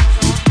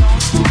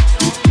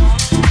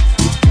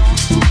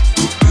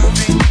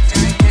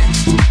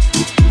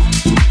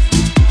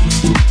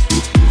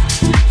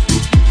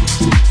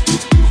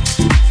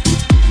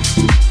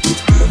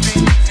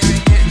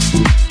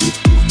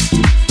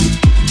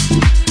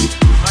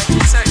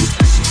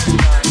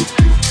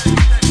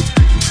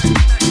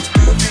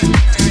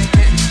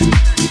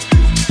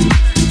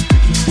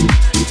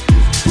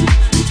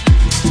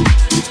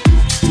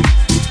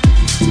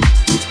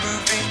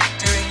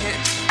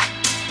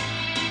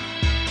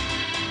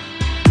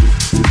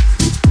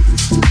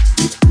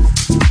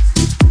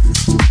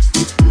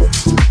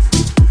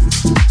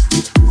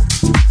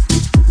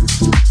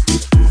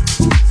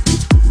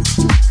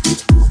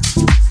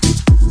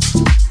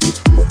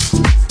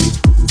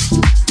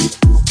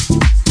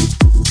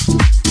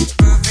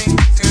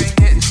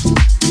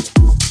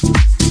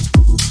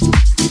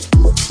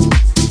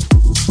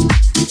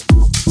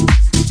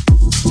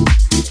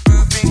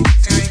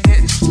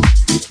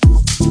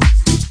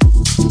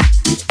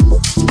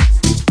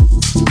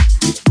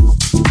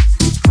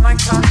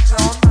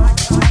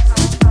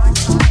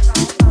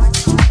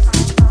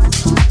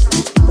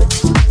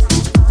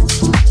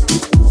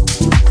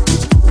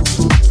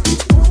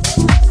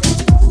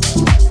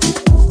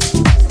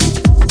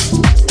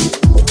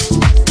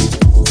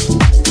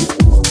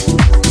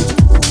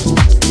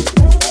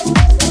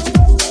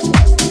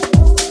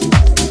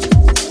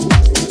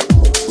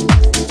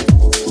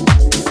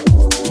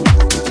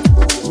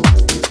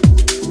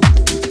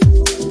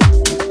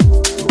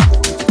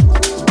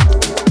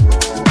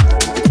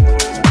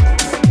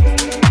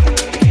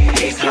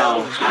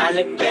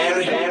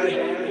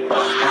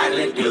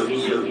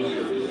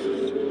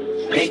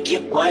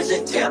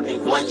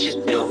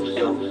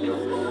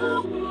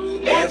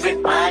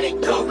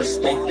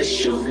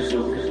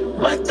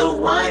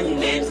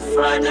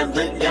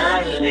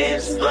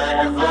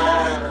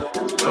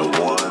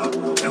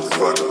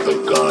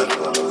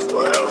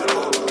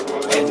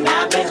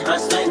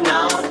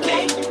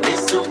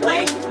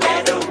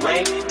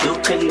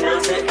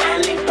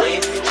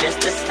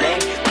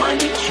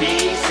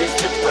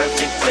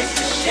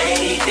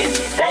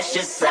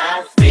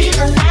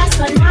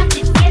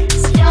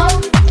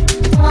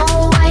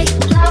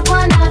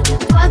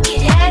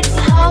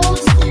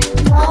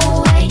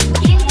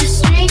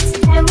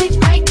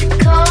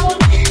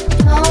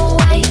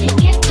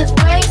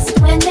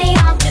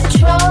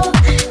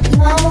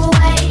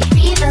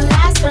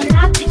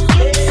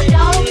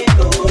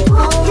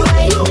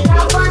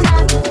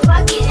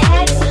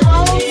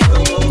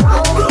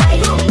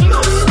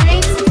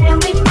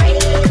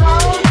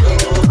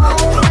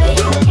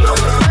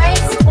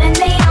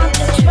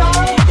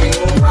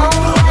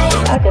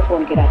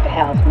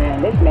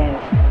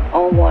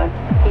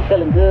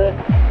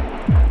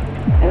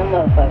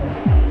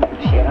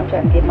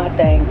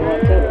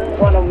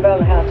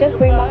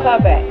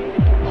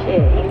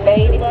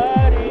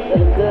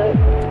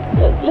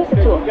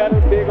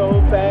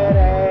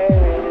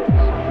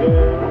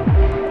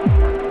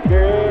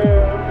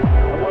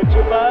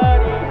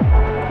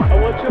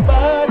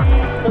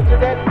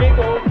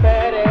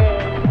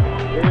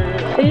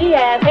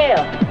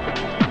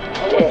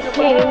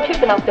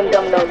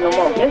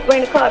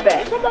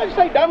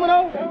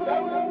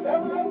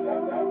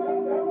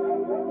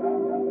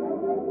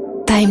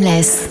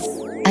 Timeless,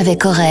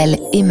 avec Orelle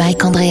et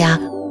Andrea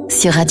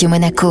sur Radio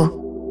Monaco.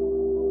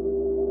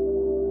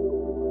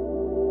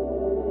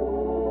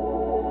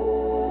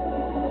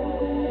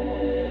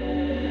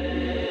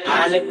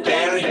 Halle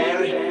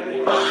Berry,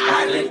 or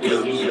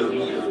hallelujah.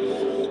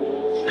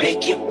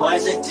 Pick your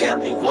poison, tell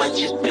me what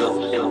you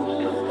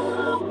do.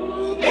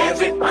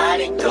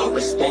 Everybody go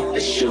respect the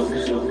shoe,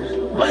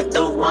 but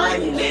the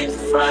one in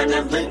front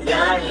of the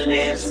gun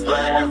lives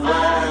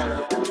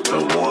forever. The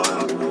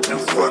one in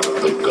front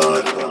of the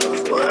gun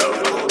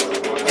forever.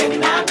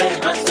 And I've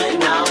been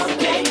hustling all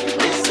day,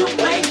 this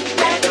away,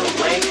 that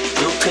away,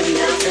 through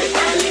canals and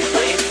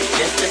alleyways,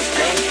 just to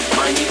stay.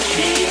 Money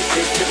trees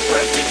is the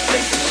perfect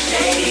place to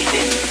shade,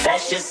 and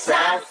that's just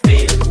how I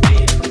feel.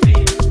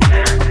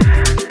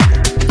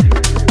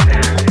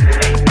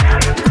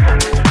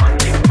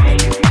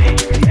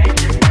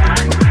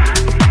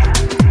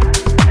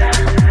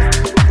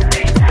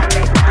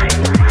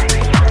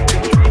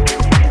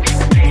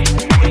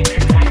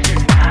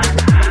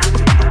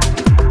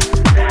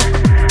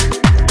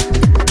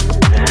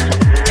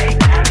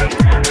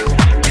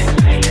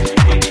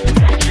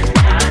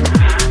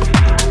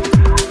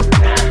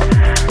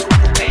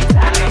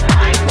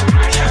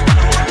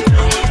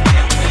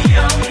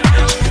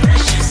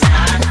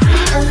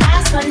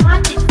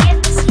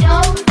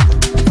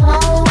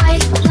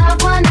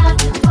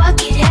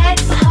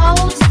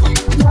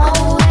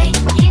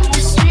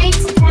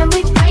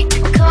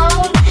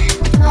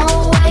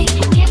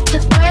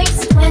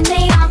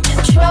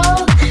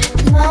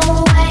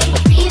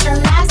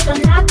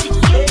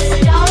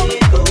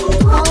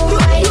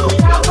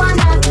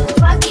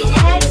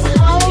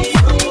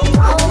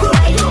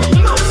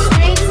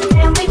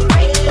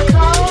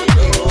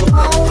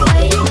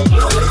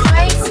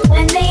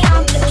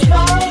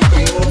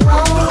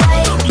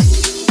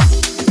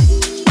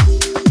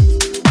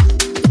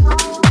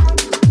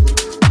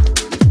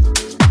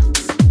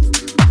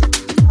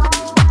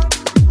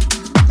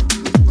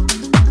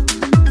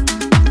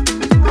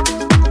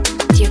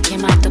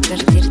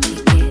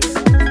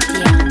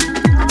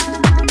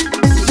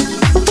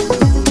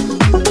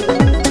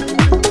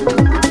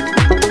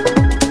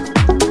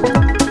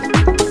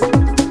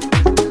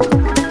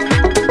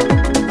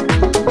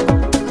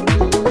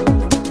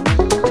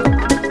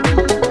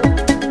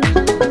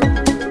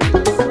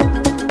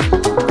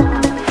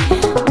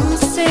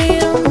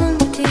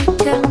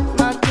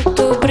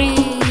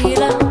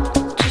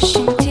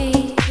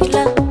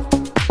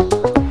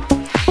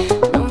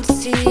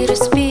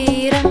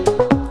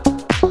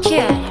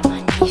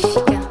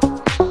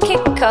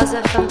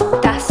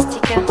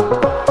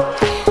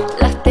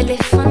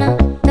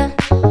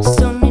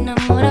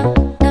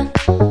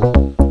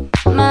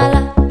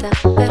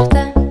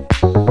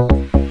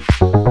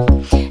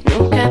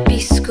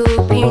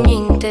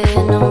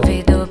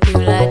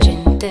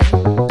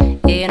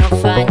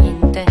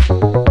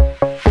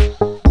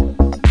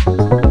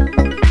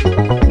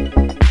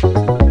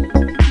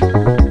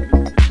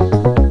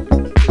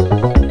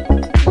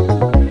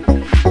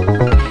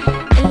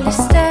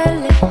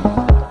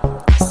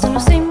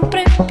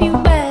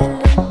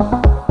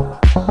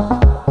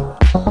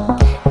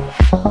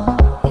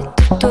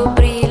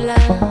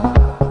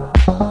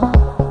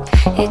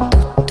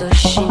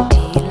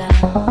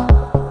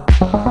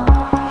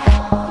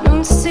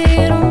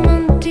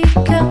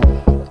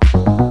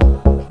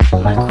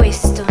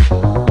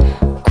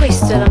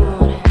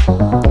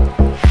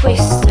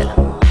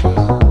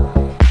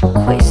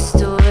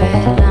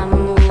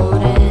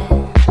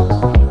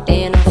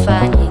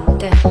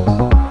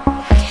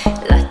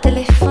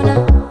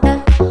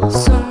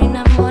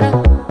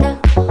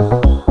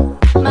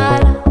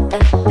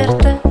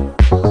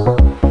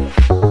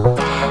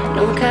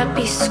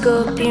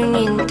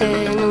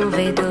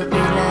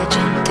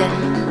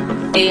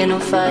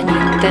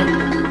 niente.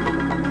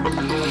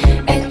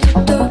 È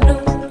tutto blu,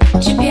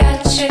 ci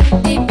piace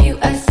di più.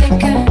 I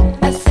think I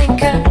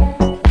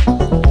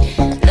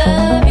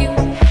love you.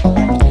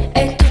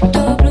 È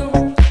tutto blu,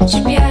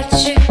 ci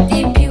piace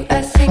di più.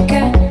 I think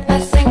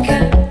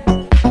I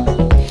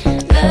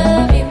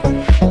love you.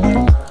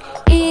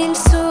 Il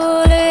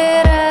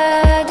sole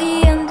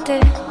radiante,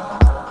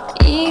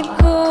 il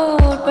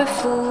colpo è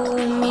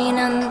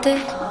fulminante.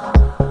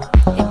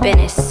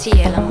 Ebbene sì,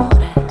 è l'amore.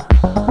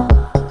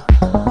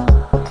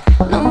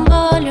 Non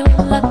voglio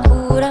la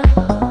cura,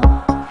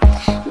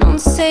 non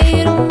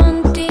sei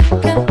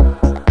romantica,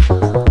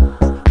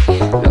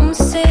 non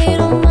sei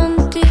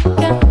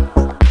romantica.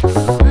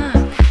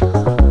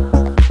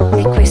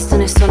 Di questo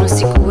ne sono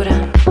sicura,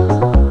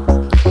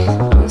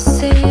 non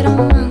sei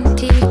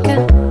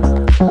romantica.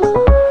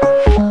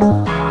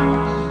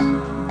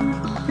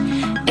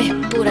 È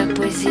pura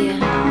poesia,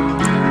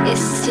 e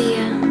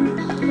sia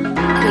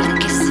quel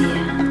che sia.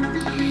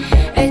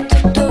 È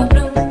tutto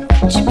blu,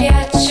 ci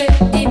piace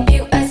di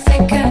più. I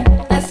think I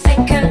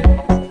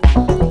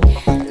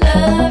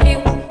love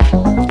you.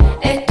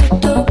 È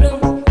tutto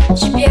blu,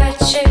 ci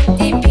piace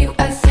di più.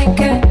 I think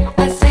I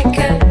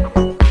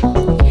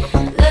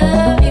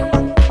love you.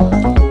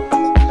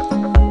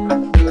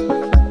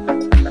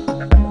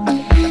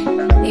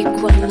 E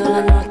quando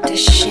la notte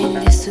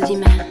scende su di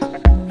me,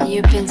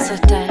 io penso a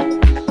te.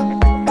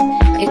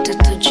 E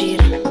tutto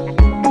gira,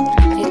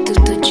 e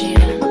tutto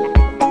gira.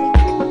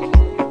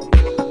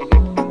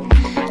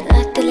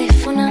 La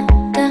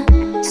telefonata,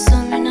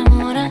 sono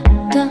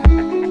innamorata,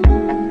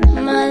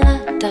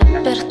 malata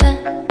per te.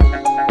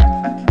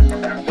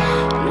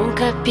 Non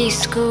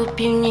capisco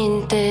più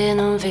niente,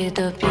 non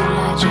vedo più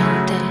la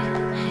gente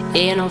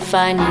e non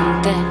fa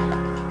niente.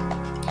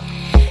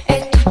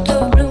 È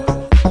tutto blu,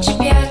 ci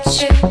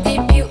piace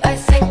di più. I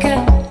think I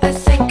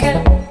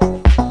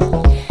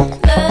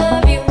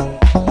love you.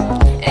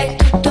 È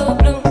tutto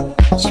blu,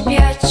 ci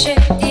piace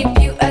di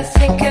più. I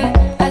think I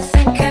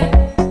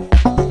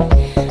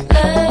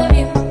love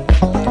you.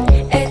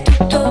 È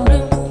tutto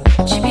blu,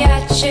 ci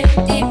piace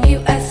di più.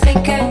 I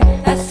think I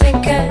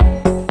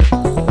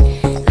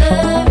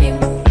love you.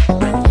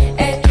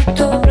 È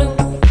tutto blu,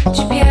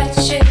 ci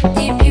piace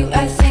di più.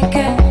 I think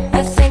I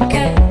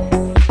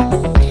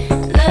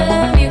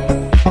love you.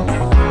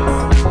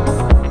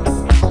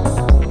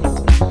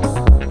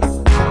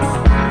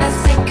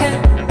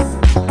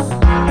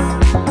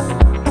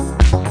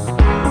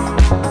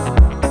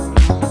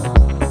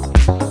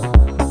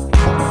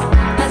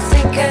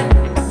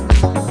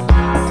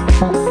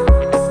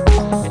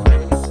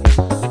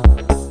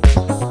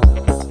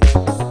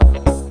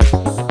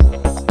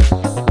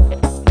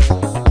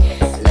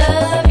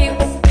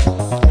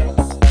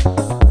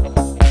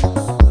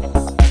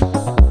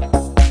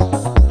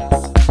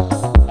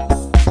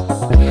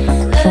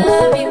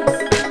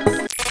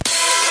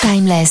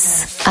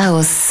 Timeless,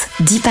 House,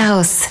 Deep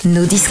House,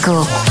 No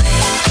Disco.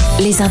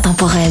 Les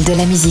intemporels de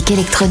la musique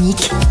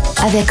électronique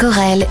avec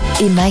Orelle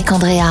et Mike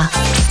Andrea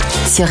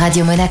sur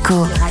Radio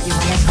Monaco.